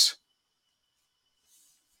capacities.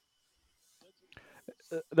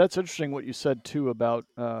 That's interesting what you said too about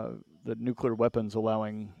the nuclear weapons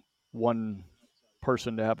allowing one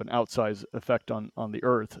person to have an outsized effect on the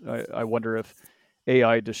Earth. I wonder if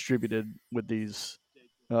AI distributed with these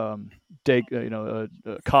cops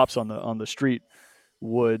on the street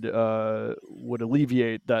would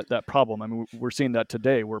alleviate that problem. I mean, we're seeing that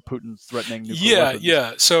today, where Putin's threatening nuclear Yeah, weapons.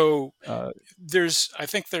 yeah. So Uh, I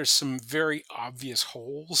think there's some very obvious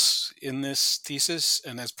holes in this thesis,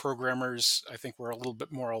 and as programmers, I think we're a little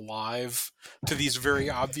bit more alive to these very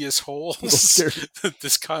obvious a little holes. scary.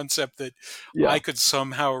 This concept that I Yeah, could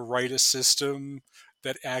somehow write a system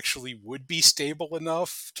that actually would be stable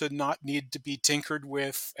enough to not need to be tinkered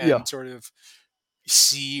with yeah. and sort of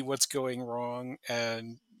see what's going wrong.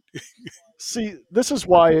 And See, this is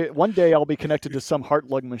why one day I'll be connected to some heart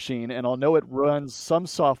lung machine, and I'll know it runs some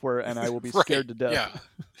software, and I will be right, scared to death. yeah.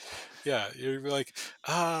 Yeah, you'd be like,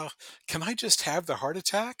 can I just have the heart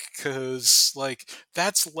attack? Because, like,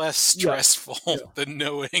 that's less Yeah, stressful yeah. than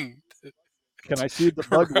knowing. Can I see the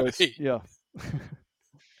bug list? Right. Yeah,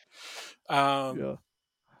 Um, yeah.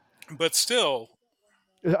 but still,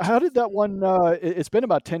 How did that one? It's been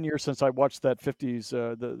about 10 years since I watched that '50s,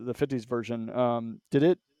 the '50s version. Did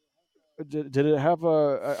it have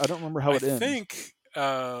a? I don't remember how I it ends. think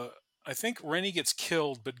I think Rennie gets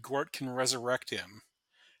killed, but Gort can resurrect him,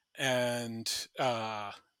 and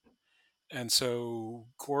uh, and so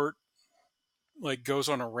Gort like goes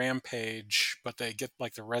on a rampage, but they get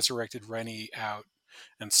like the resurrected Rennie out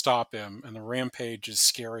and stop him, and the rampage is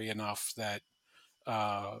scary enough that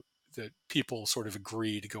uh, that people sort of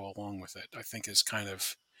agree to go along with it. I think is kind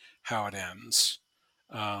of how it ends.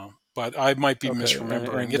 But I might be Okay,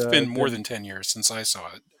 misremembering. It's been more then than 10 years since I saw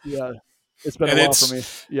it, yeah, it's been a and while for me.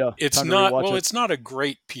 Yeah, it's time to not rewatch well. it. It's not a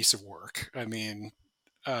great piece of work. I mean,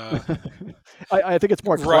 uh, I think it's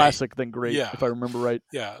more right? classic than great, Yeah, if I remember right.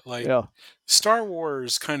 yeah. Like Yeah. Star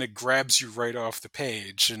Wars kind of grabs you right off the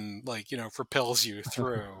page and propels you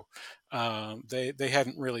through. They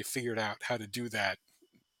hadn't really figured out how to do that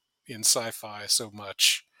in sci-fi so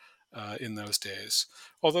much in those days.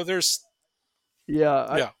 Although there's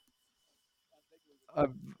Yeah, yeah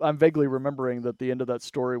I'm vaguely remembering that the end of that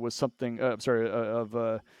story was something. I'm sorry, of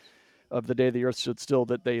the day the Earth stood still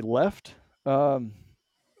that they left. Um,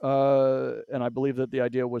 and I believe that the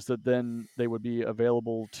idea was that then they would be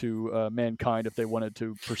available to mankind if they wanted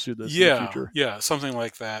to pursue this in the yeah future. yeah something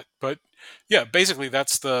like that. But yeah, basically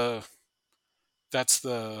that's the that's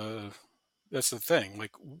the thing.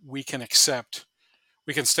 Like we can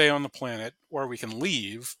stay on the planet or we can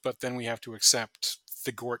leave, but then we have to accept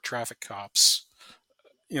the Gort traffic cops,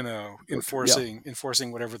 Yeah.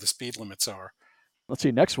 enforcing whatever the speed limits are. Let's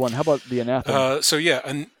see. Next one. How about the Anathem? So yeah,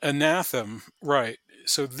 an Anathem, right?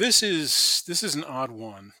 So this is an odd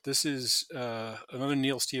one. This is another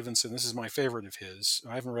Neil Stevenson. This is my favorite of his.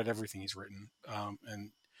 I haven't read everything he's written,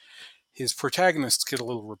 and his protagonists get a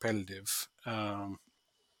little repetitive.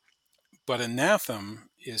 But Anathem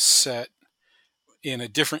is set in a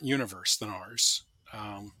different universe than ours.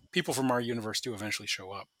 People from our universe do eventually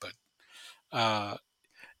show up, but uh,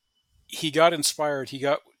 he got inspired. He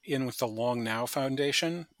got in with the Long Now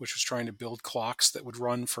Foundation, which was trying to build clocks that would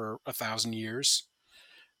run for 1,000 years.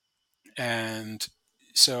 And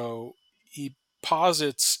so he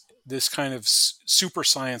posits this kind of super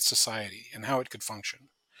science society and how it could function.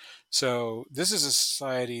 So this is a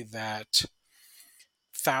society that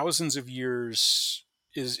thousands of years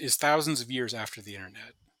is thousands of years after the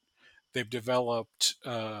internet. They've developed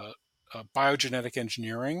biogenetic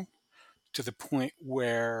engineering to the point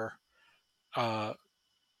where uh,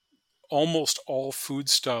 almost all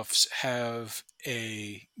foodstuffs have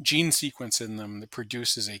a gene sequence in them that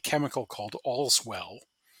produces a chemical called all's well.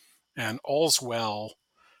 And all's well,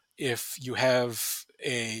 if you have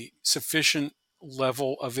a sufficient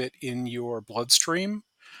level of it in your bloodstream,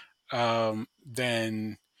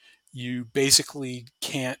 then you basically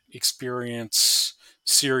can't experience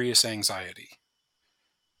serious anxiety.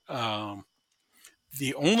 Um,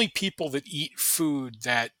 the only people that eat food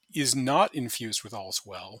that is not infused with all's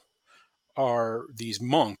well are these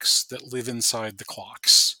monks that live inside the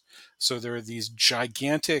clocks. So there are these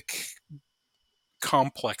gigantic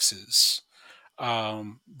complexes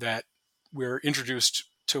that we're introduced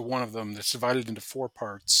to one of them that's divided into four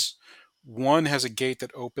parts. One has a gate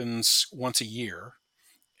that opens once a year,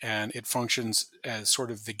 and it functions as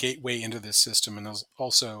sort of the gateway into this system and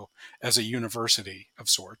also as a university of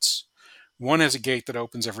sorts. One has a gate that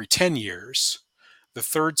opens every 10 years. The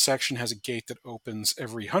third section has a gate that opens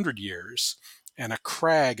every 100 years. And a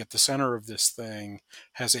crag at the center of this thing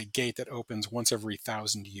has a gate that opens once every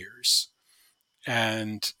 1,000 years.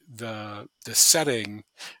 And the setting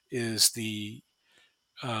is the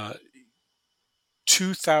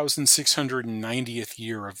 2,690th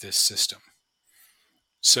year of this system.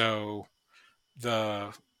 So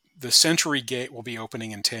the the Century Gate will be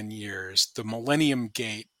opening in 10 years. The Millennium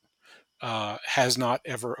Gate has not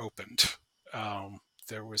ever opened.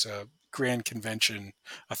 There was a grand convention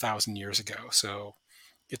 1,000 years ago, so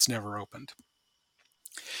it's never opened.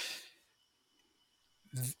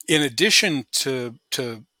 In addition to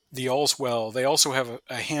the All's Well, they also have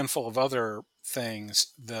a handful of other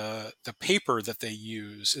things. The paper that they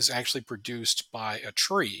use is actually produced by a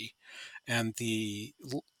tree, and the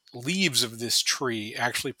leaves of this tree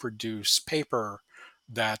actually produce paper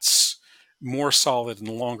that's more solid and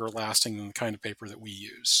longer lasting than the kind of paper that we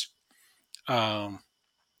use. Um,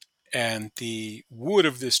 and the wood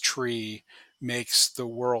of this tree makes the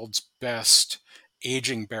world's best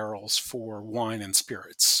aging barrels for wine and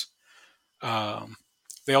spirits. Um,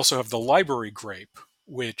 they also have the library grape,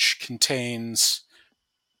 which contains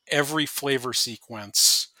every flavor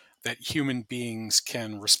sequence that human beings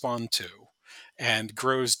can respond to and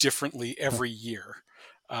grows differently every year.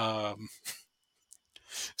 Um,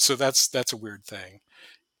 so that's a weird thing.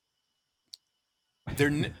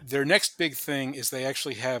 Their next big thing is they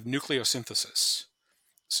actually have nucleosynthesis.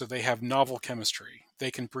 So they have novel chemistry.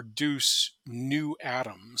 They can produce new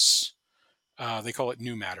atoms. They call it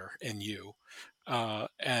new matter, NU.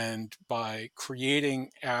 And by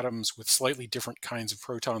creating atoms with slightly different kinds of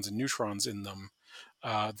protons and neutrons in them,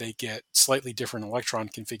 they get slightly different electron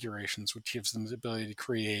configurations, which gives them the ability to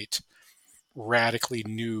create radically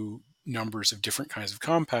new numbers of different kinds of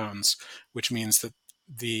compounds, which means that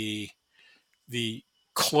the the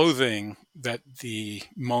clothing that the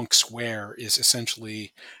monks wear is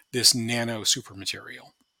essentially this nano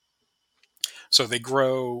supermaterial. So they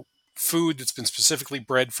grow food that's been specifically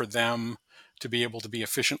bred for them to be able to be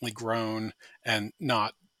efficiently grown and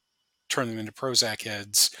not turn them into Prozac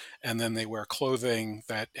heads. And then they wear clothing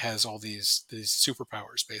that has all these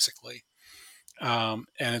superpowers, basically.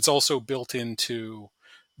 And it's also built into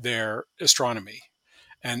their astronomy.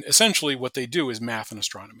 And essentially, what they do is math and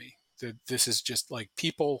astronomy. This is just like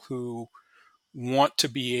people who want to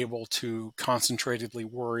be able to concentratedly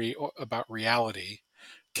worry about reality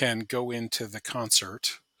can go into the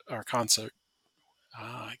concert. I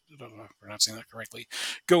don't know if I'm pronouncing that correctly.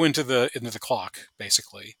 Go into the clock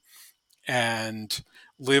basically and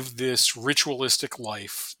live this ritualistic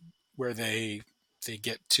life where they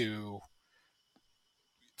get to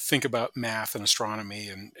think about math and astronomy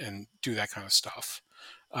and do that kind of stuff.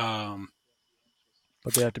 Um,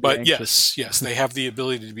 But they have to be but anxious. yes, they have the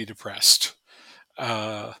ability to be depressed.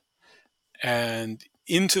 Uh, and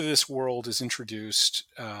into this world is introduced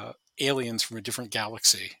aliens from a different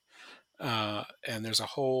galaxy. And there's a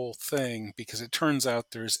whole thing because it turns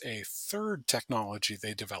out there's a third technology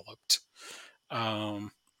they developed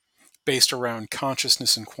um, based around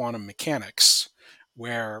consciousness and quantum mechanics,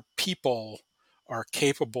 where people are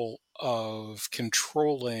capable of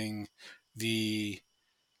controlling the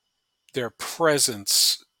their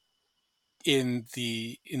presence in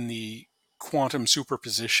the quantum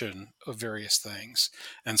superposition of various things.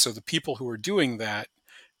 And so the people who are doing that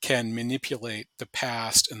can manipulate the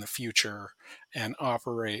past and the future and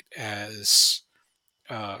operate as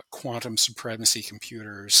quantum supremacy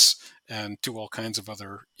computers and do all kinds of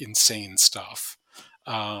other insane stuff.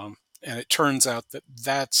 And it turns out that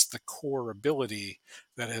that's the core ability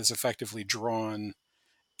that has effectively drawn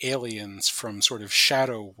aliens from sort of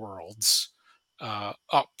shadow worlds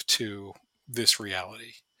up to this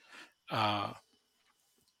reality. Uh,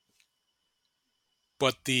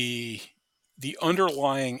 but the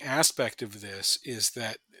underlying aspect of this is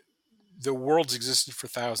that the world's existed for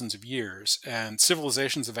thousands of years, and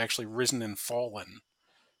civilizations have actually risen and fallen.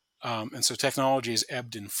 And so technology has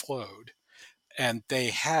ebbed and flowed, and they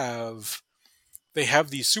have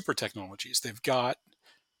these super technologies. They've got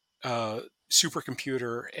uh,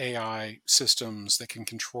 supercomputer AI systems that can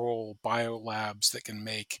control biolabs that can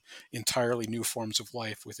make entirely new forms of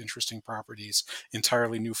life with interesting properties,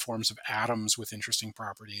 entirely new forms of atoms with interesting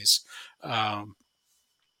properties. Um,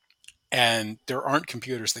 and there aren't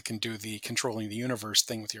computers that can do the controlling the universe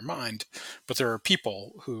thing with your mind, but there are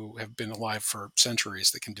people who have been alive for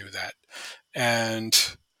centuries that can do that.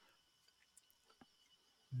 And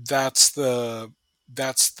that's the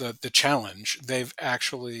challenge. They've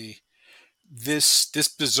actually this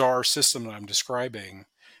bizarre system that I'm describing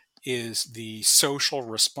is the social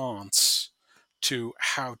response to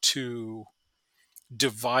how to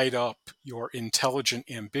divide up your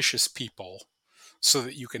intelligent, ambitious people so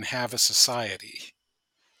that you can have a society.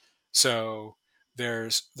 So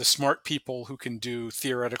there's the smart people who can do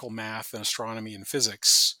theoretical math and astronomy and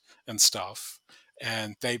physics and stuff.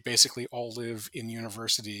 And they basically all live in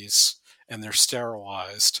universities and they're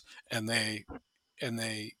sterilized and they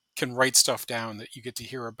can write stuff down that you get to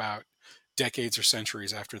hear about decades or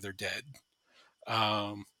centuries after they're dead.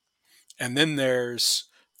 Um, and then there's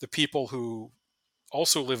the people who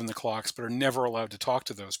also live in the clocks but are never allowed to talk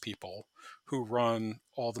to those people who run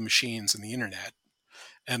all the machines and the internet.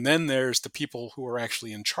 And then there's the people who are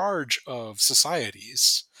actually in charge of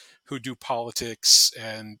societies who do politics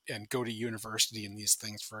and go to university and these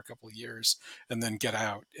things for a couple of years and then get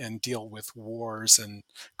out and deal with wars and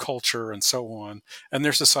culture and so on. And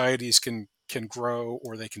their societies can grow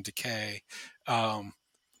or they can decay.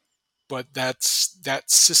 But that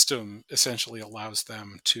system essentially allows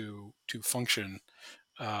them to function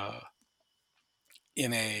uh,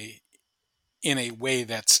 in a way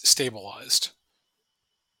that's stabilized.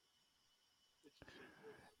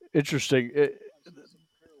 Interesting.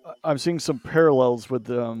 I'm seeing some parallels with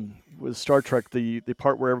Star Trek. The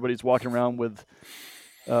part where everybody's walking around with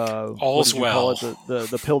what All's did you call well. it?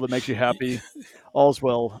 The pill that makes you happy. All's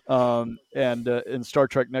well. And in Star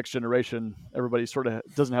Trek Next Generation, everybody sort of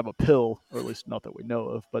doesn't have a pill, or at least not that we know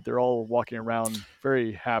of, but they're all walking around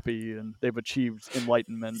very happy and they've achieved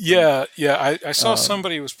enlightenment. And Yeah. I saw um,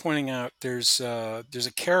 somebody was pointing out there's a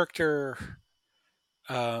character.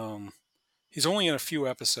 Um, He's only in a few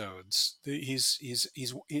episodes. He's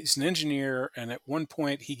an engineer, and at one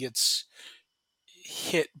point he gets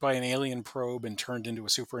hit by an alien probe and turned into a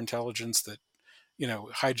super intelligence that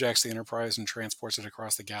hijacks the Enterprise and transports it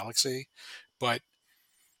across the galaxy. But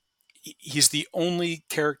he's the only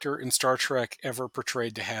character in Star Trek ever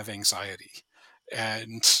portrayed to have anxiety,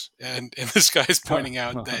 and this guy's pointing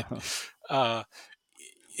out that uh,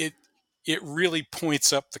 it it really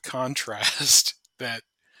points up the contrast that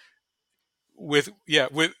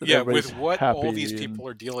That with everybody's what all these happy and people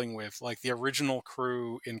are dealing with. Like the original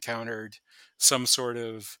crew encountered some sort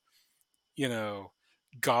of you know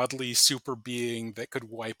godly super being that could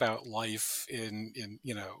wipe out life in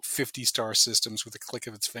 50 star systems with a click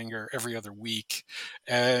of its finger every other week,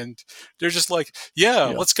 and they're just like, yeah,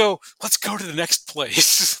 yeah. let's go to the next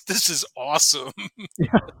place. This is awesome.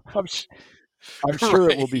 Yeah, I'm sure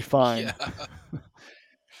it will be Right, fine. yeah.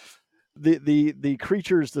 The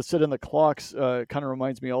creatures that sit in the clocks kind of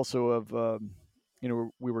reminds me also of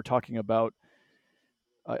we were talking about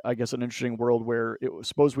I guess an interesting world where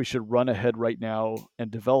suppose we should run ahead right now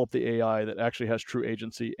and develop the AI that actually has true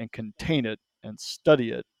agency and contain it and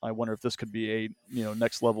study it. I wonder if this could be a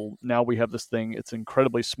next level. Now we have this thing; it's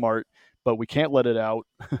incredibly smart, but we can't let it out.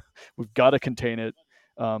 We've got to contain it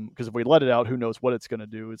because if we let it out, who knows what it's going to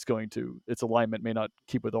do? Its alignment may not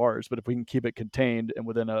keep with ours, but if we can keep it contained and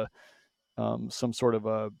within a some sort of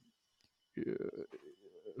a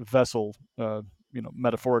vessel,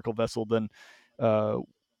 metaphorical vessel, then uh,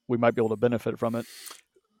 we might be able to benefit from it.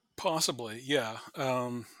 Possibly, yeah.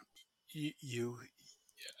 You,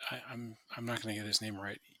 I'm not going to get his name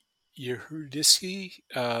right. Yehudisi.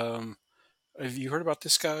 Have you heard about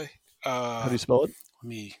this guy? How do Uh, you spell it? Let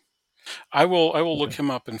me. I will look Okay.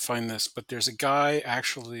 him up and find this. But there's a guy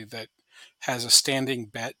actually that has a standing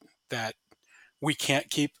bet that we can't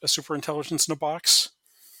keep a super intelligence in a box.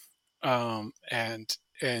 And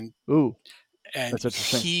and Ooh, and that's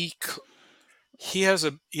interesting. he has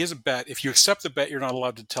a bet. If you accept the bet, you're not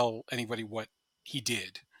allowed to tell anybody what he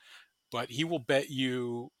did. But he will bet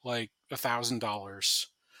you like $1,000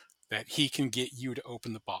 that he can get you to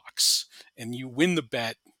open the box, and you win the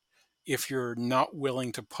bet if you're not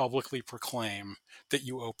willing to publicly proclaim that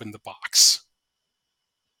you opened the box.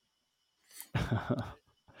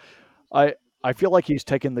 I feel like he's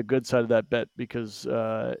taking the good side of that bet because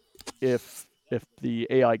if the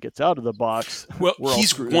AI gets out of the box, Well, we're all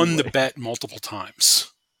he's screwed won the anyway. bet multiple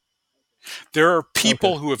times. There are Okay.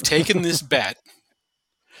 people who have taken this bet,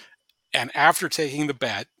 and after taking the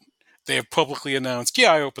bet, they have publicly announced,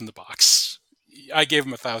 "Yeah, I opened the box. I gave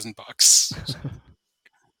him $1,000."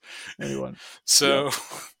 Anyone? Yeah.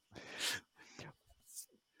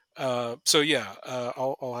 So, so yeah,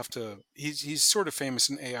 I'll have to. He's sort of famous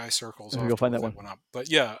in AI circles. I'll Maybe have go to find look that that one. one up. But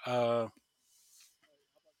yeah,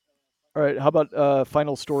 All right. How about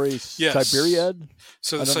final story, yes. Cyberiad?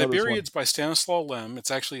 So I the don't know this one. Cyberiads by Stanislaw Lem.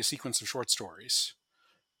 It's actually a sequence of short stories,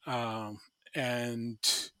 um, and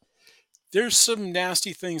there's some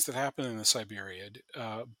nasty things that happen in the Cyberiad,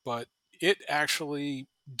 but it actually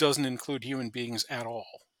doesn't include human beings at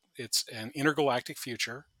all. It's an intergalactic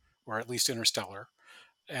future, or at least interstellar,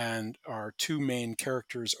 and our two main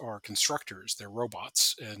characters are constructors. They're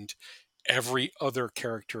robots, and every other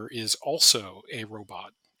character is also a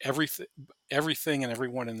robot. Everything, everything, and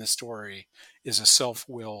everyone in this story is a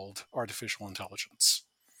self-willed artificial intelligence,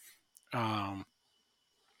 um,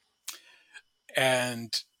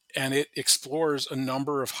 and it explores a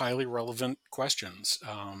number of highly relevant questions.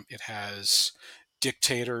 It has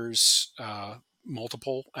dictators,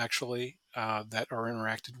 multiple actually, that are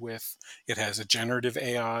interacted with. It has a generative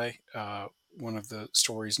AI. One of the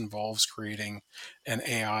stories involves creating an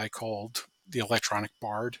AI called the Electronic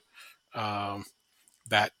Bard, um,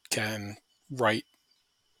 that can write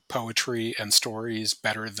poetry and stories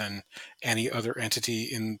better than any other entity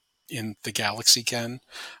in the galaxy can,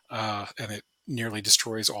 and it nearly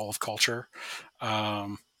destroys all of culture.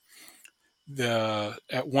 Um, the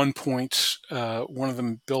At one point, one of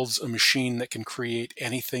them builds a machine that can create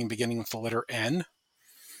anything beginning with the letter N,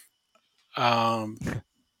 um,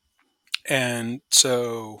 and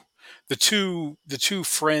so the two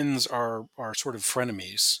friends are sort of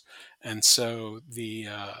frenemies, and so the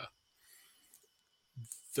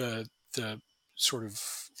sort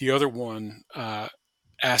of the other one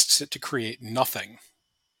asks it to create nothing,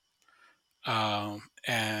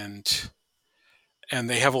 and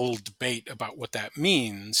they have a little debate about what that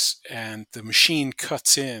means, and the machine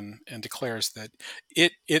cuts in and declares that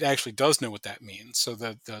it actually does know what that means. So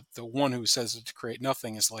the one who says it to create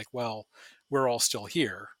nothing is like, well, we're all still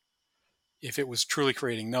here. If it was truly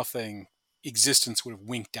creating nothing, existence would have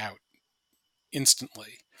winked out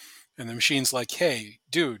instantly. And the machine's like, hey,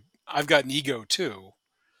 dude, I've got an ego too.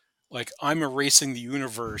 Like, I'm erasing the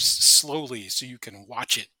universe slowly so you can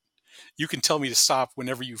watch it. You can tell me to stop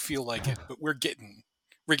whenever you feel like it, but we're getting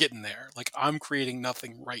there. Like, I'm creating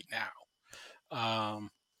nothing right now.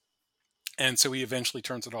 And so he eventually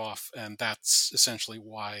turns it off, and that's essentially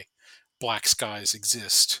why black skies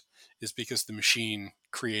exist, is because the machine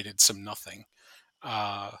created some nothing.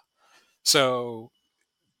 Uh, so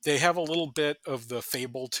they have a little bit of the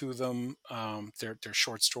fable to them. They're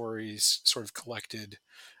short stories, sort of collected,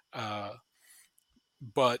 uh,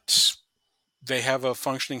 but they have a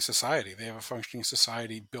functioning society. They have a functioning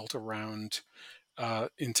society built around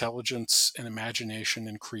intelligence and imagination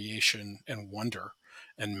and creation and wonder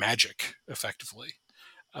and magic, effectively.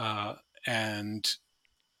 Uh, and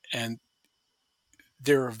and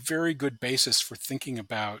they're a very good basis for thinking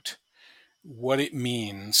about what it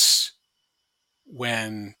means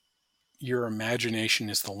when your imagination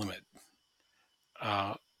is the limit,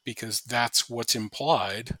 uh, because that's what's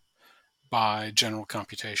implied by general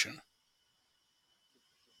computation.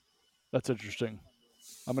 That's interesting.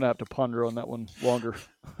 I'm gonna have to ponder on that one longer.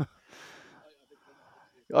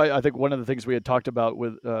 I think one of the things we had talked about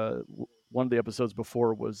with one of the episodes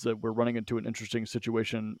before was that we're running into an interesting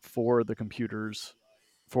situation for the computers,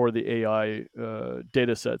 for the AI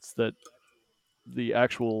data sets, that the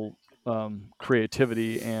actual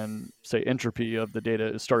creativity and, say, entropy of the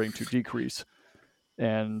data is starting to decrease.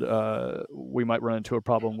 And we might run into a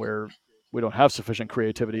problem where we don't have sufficient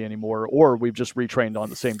creativity anymore, or we've just retrained on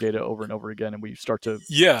the same data over and over again, and we start to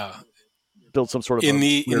Yeah, build some sort of in a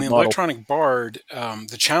the weird model. electronic bard,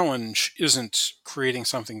 the challenge isn't creating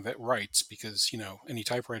something that writes, because any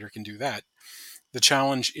typewriter can do that. The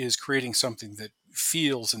challenge is creating something that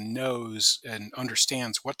feels and knows and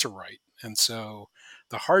understands what to write. And so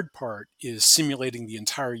the hard part is simulating the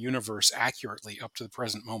entire universe accurately up to the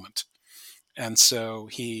present moment. And so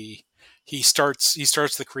he starts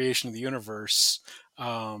the creation of the universe,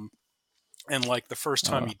 um, and like the first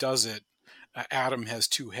time Uh, he does it, Adam has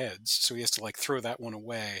two heads, so he has to like throw that one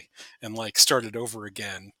away and like start it over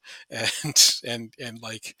again, and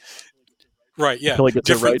like, right, yeah, until it gets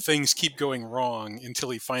it different right. things keep going wrong until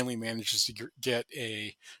he finally manages to get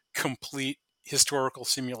a complete historical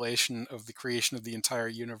simulation of the creation of the entire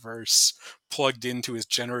universe plugged into his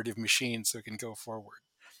generative machine so it can go forward.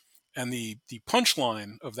 And the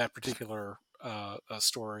punchline of that particular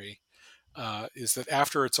story is that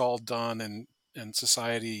after it's all done, and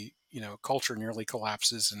society, culture nearly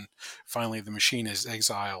collapses, and finally the machine is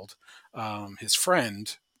exiled, his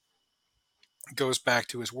friend goes back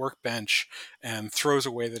to his workbench and throws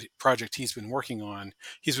away the project he's been working on.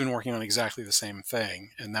 He's been working on exactly the same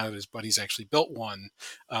thing, and now that his buddy's actually built one,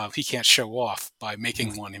 he can't show off by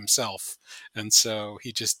making one himself, and so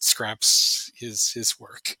he just scraps his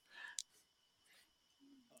work.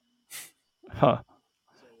 Huh.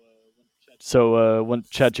 So when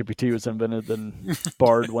ChatGPT was invented, then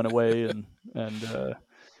Bard went away, and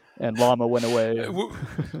and Llama went away, and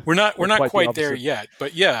We're not we're or not quite the quite there opposite. yet,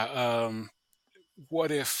 but yeah.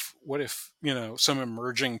 What if some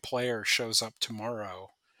emerging player shows up tomorrow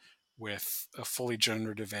with a fully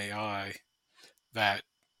generative AI that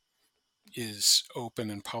is open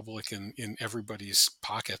and public and in everybody's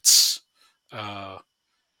pockets? Uh,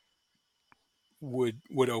 would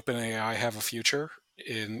OpenAI have a future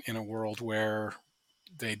in a world where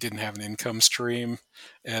they didn't have an income stream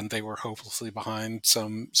and they were hopelessly behind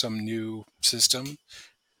some new system?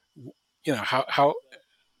 How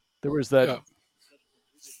There was that uh,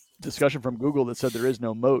 discussion from Google that said there is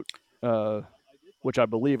no moat, uh, which I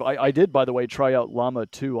believe. I did, by the way, try out Llama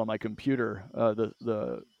 2 on my computer,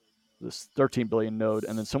 the this 13 billion node,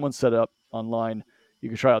 and then someone set up online you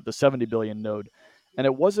could try out the 70 billion node, and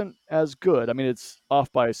it wasn't as good. I mean, it's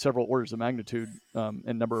off by several orders of magnitude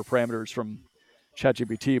in number of parameters from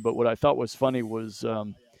ChatGPT. But what I thought was funny was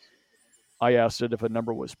I asked it if a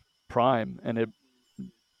number was prime, and it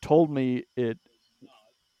told me it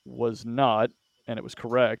was not, and it was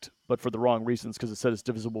correct, but for the wrong reasons, because it said it's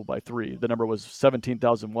divisible by three. The number was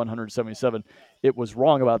 17,177. It was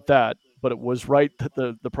wrong about that, but it was right that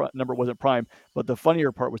the number wasn't prime. But the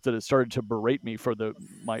funnier part was that it started to berate me for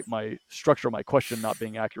my structure of my question not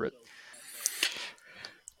being accurate.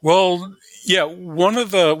 well, yeah, one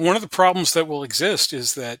of the problems that will exist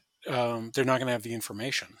is that they're not going to have the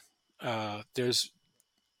information. There's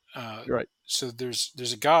You're right. So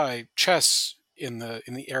there's a guy, chess, in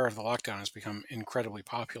the era of the lockdown has become incredibly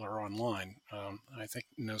popular online. I think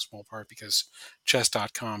in no small part because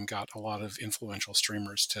chess.com got a lot of influential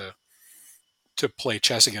streamers to play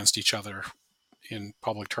chess against each other in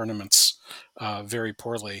public tournaments very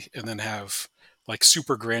poorly, and then have like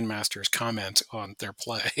super grandmasters comment on their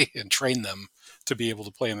play and train them to be able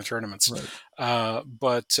to play in the tournaments. Right.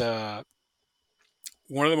 But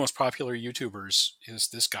one of the most popular YouTubers is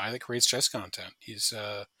this guy that creates chess content. He's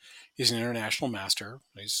an international master.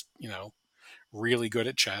 He's really good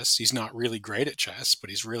at chess. He's not really great at chess, but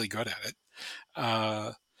he's really good at it.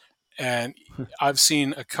 Uh, and I've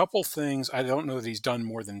seen a couple things. I don't know that he's done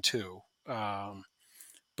more than two.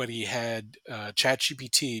 But he had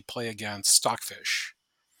ChatGPT play against Stockfish,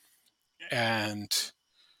 and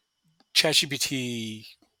ChatGPT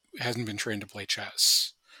hasn't been trained to play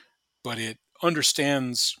chess, but it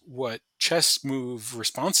understands what chess move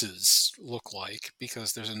responses look like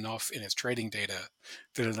because there's enough in its trading data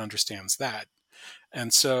that it understands that.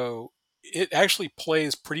 And so it actually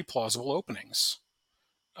plays pretty plausible openings,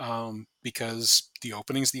 because the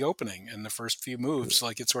opening's the opening, and the first few moves,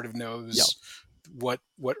 like it sort of Yeah. knows what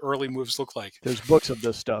early moves look like. There's books of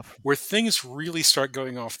this stuff. Where things really start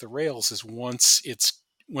going off the rails is once it's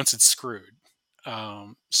screwed.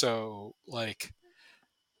 So like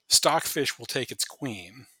Stockfish will take its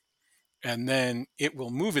queen, and then it will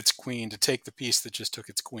move its queen to take the piece that just took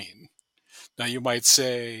its queen. Now you might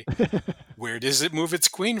say, where does it move its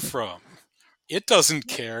queen from? It doesn't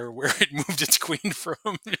care where it moved its queen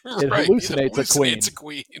from. It Right? It hallucinates a hallucinates a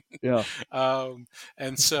queen. queen. Yeah.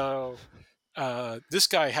 And so this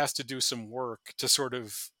guy has to do some work to sort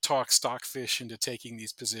of talk Stockfish into taking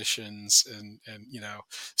these positions, and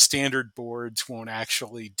standard boards won't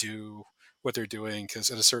actually do what they're doing because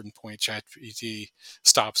at a certain point ChatGPT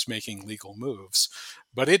stops making legal moves,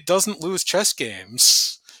 but it doesn't lose chess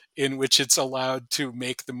games in which it's allowed to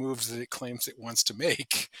make the moves that it claims it wants to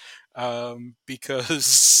make,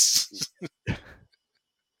 because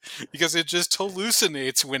because it just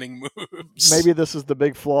hallucinates winning moves. Maybe this is the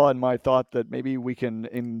big flaw in my thought, that maybe we can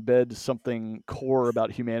embed something core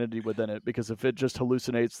about humanity within it, because if it just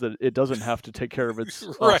hallucinates that it doesn't have to take care of its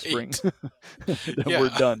offspring, Right. then we're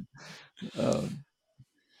Yeah. done. Um,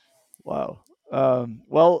 wow.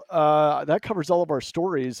 Well, that covers all of our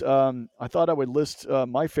stories. I thought I would list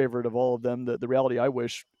my favorite of all of them. The reality I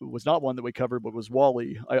wish was not one that we covered, but was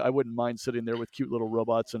Wally. I wouldn't mind sitting there with cute little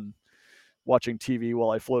robots and watching TV while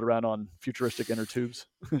I float around on futuristic inner tubes.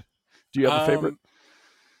 Do you have a favorite?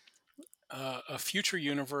 Um, a future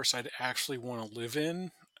universe I'd actually want to live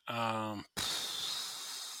in. Um,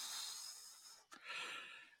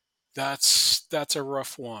 that's a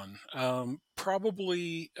rough one.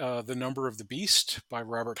 Probably The Number of the Beast by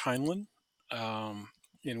Robert Heinlein, um,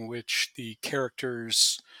 in which the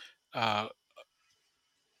characters. Uh,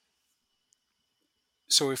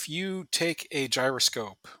 so if you take a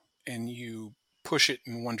gyroscope and you push it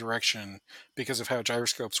in one direction, because of how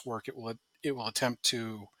gyroscopes work, it will attempt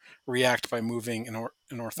to react by moving in an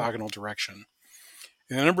orthogonal direction.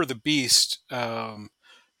 In The Number of the Beast,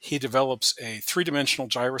 he develops a three-dimensional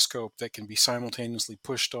gyroscope that can be simultaneously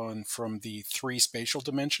pushed on from the three spatial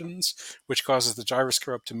dimensions, which causes the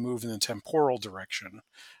gyroscope to move in the temporal direction,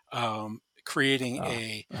 creating Ah,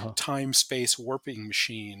 a uh-huh. time-space warping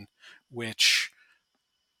machine, which,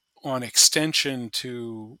 on extension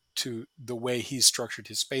to the way he's structured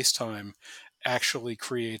his space-time, actually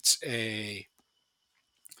creates a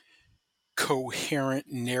coherent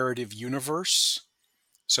narrative universe.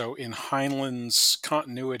 So in Heinlein's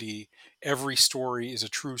continuity, every story is a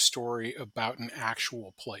true story about an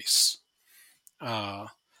actual place. Uh,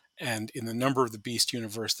 and in The Number of the Beast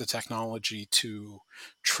universe, the technology to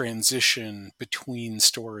transition between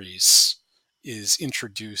stories is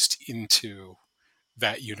introduced into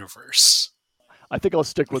that universe. I think I'll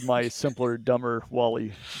stick with my simpler, dumber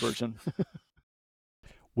Wally version.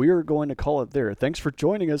 We are going to call it there. Thanks for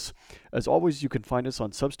joining us. As always, you can find us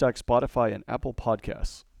on Substack, Spotify, and Apple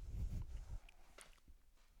Podcasts.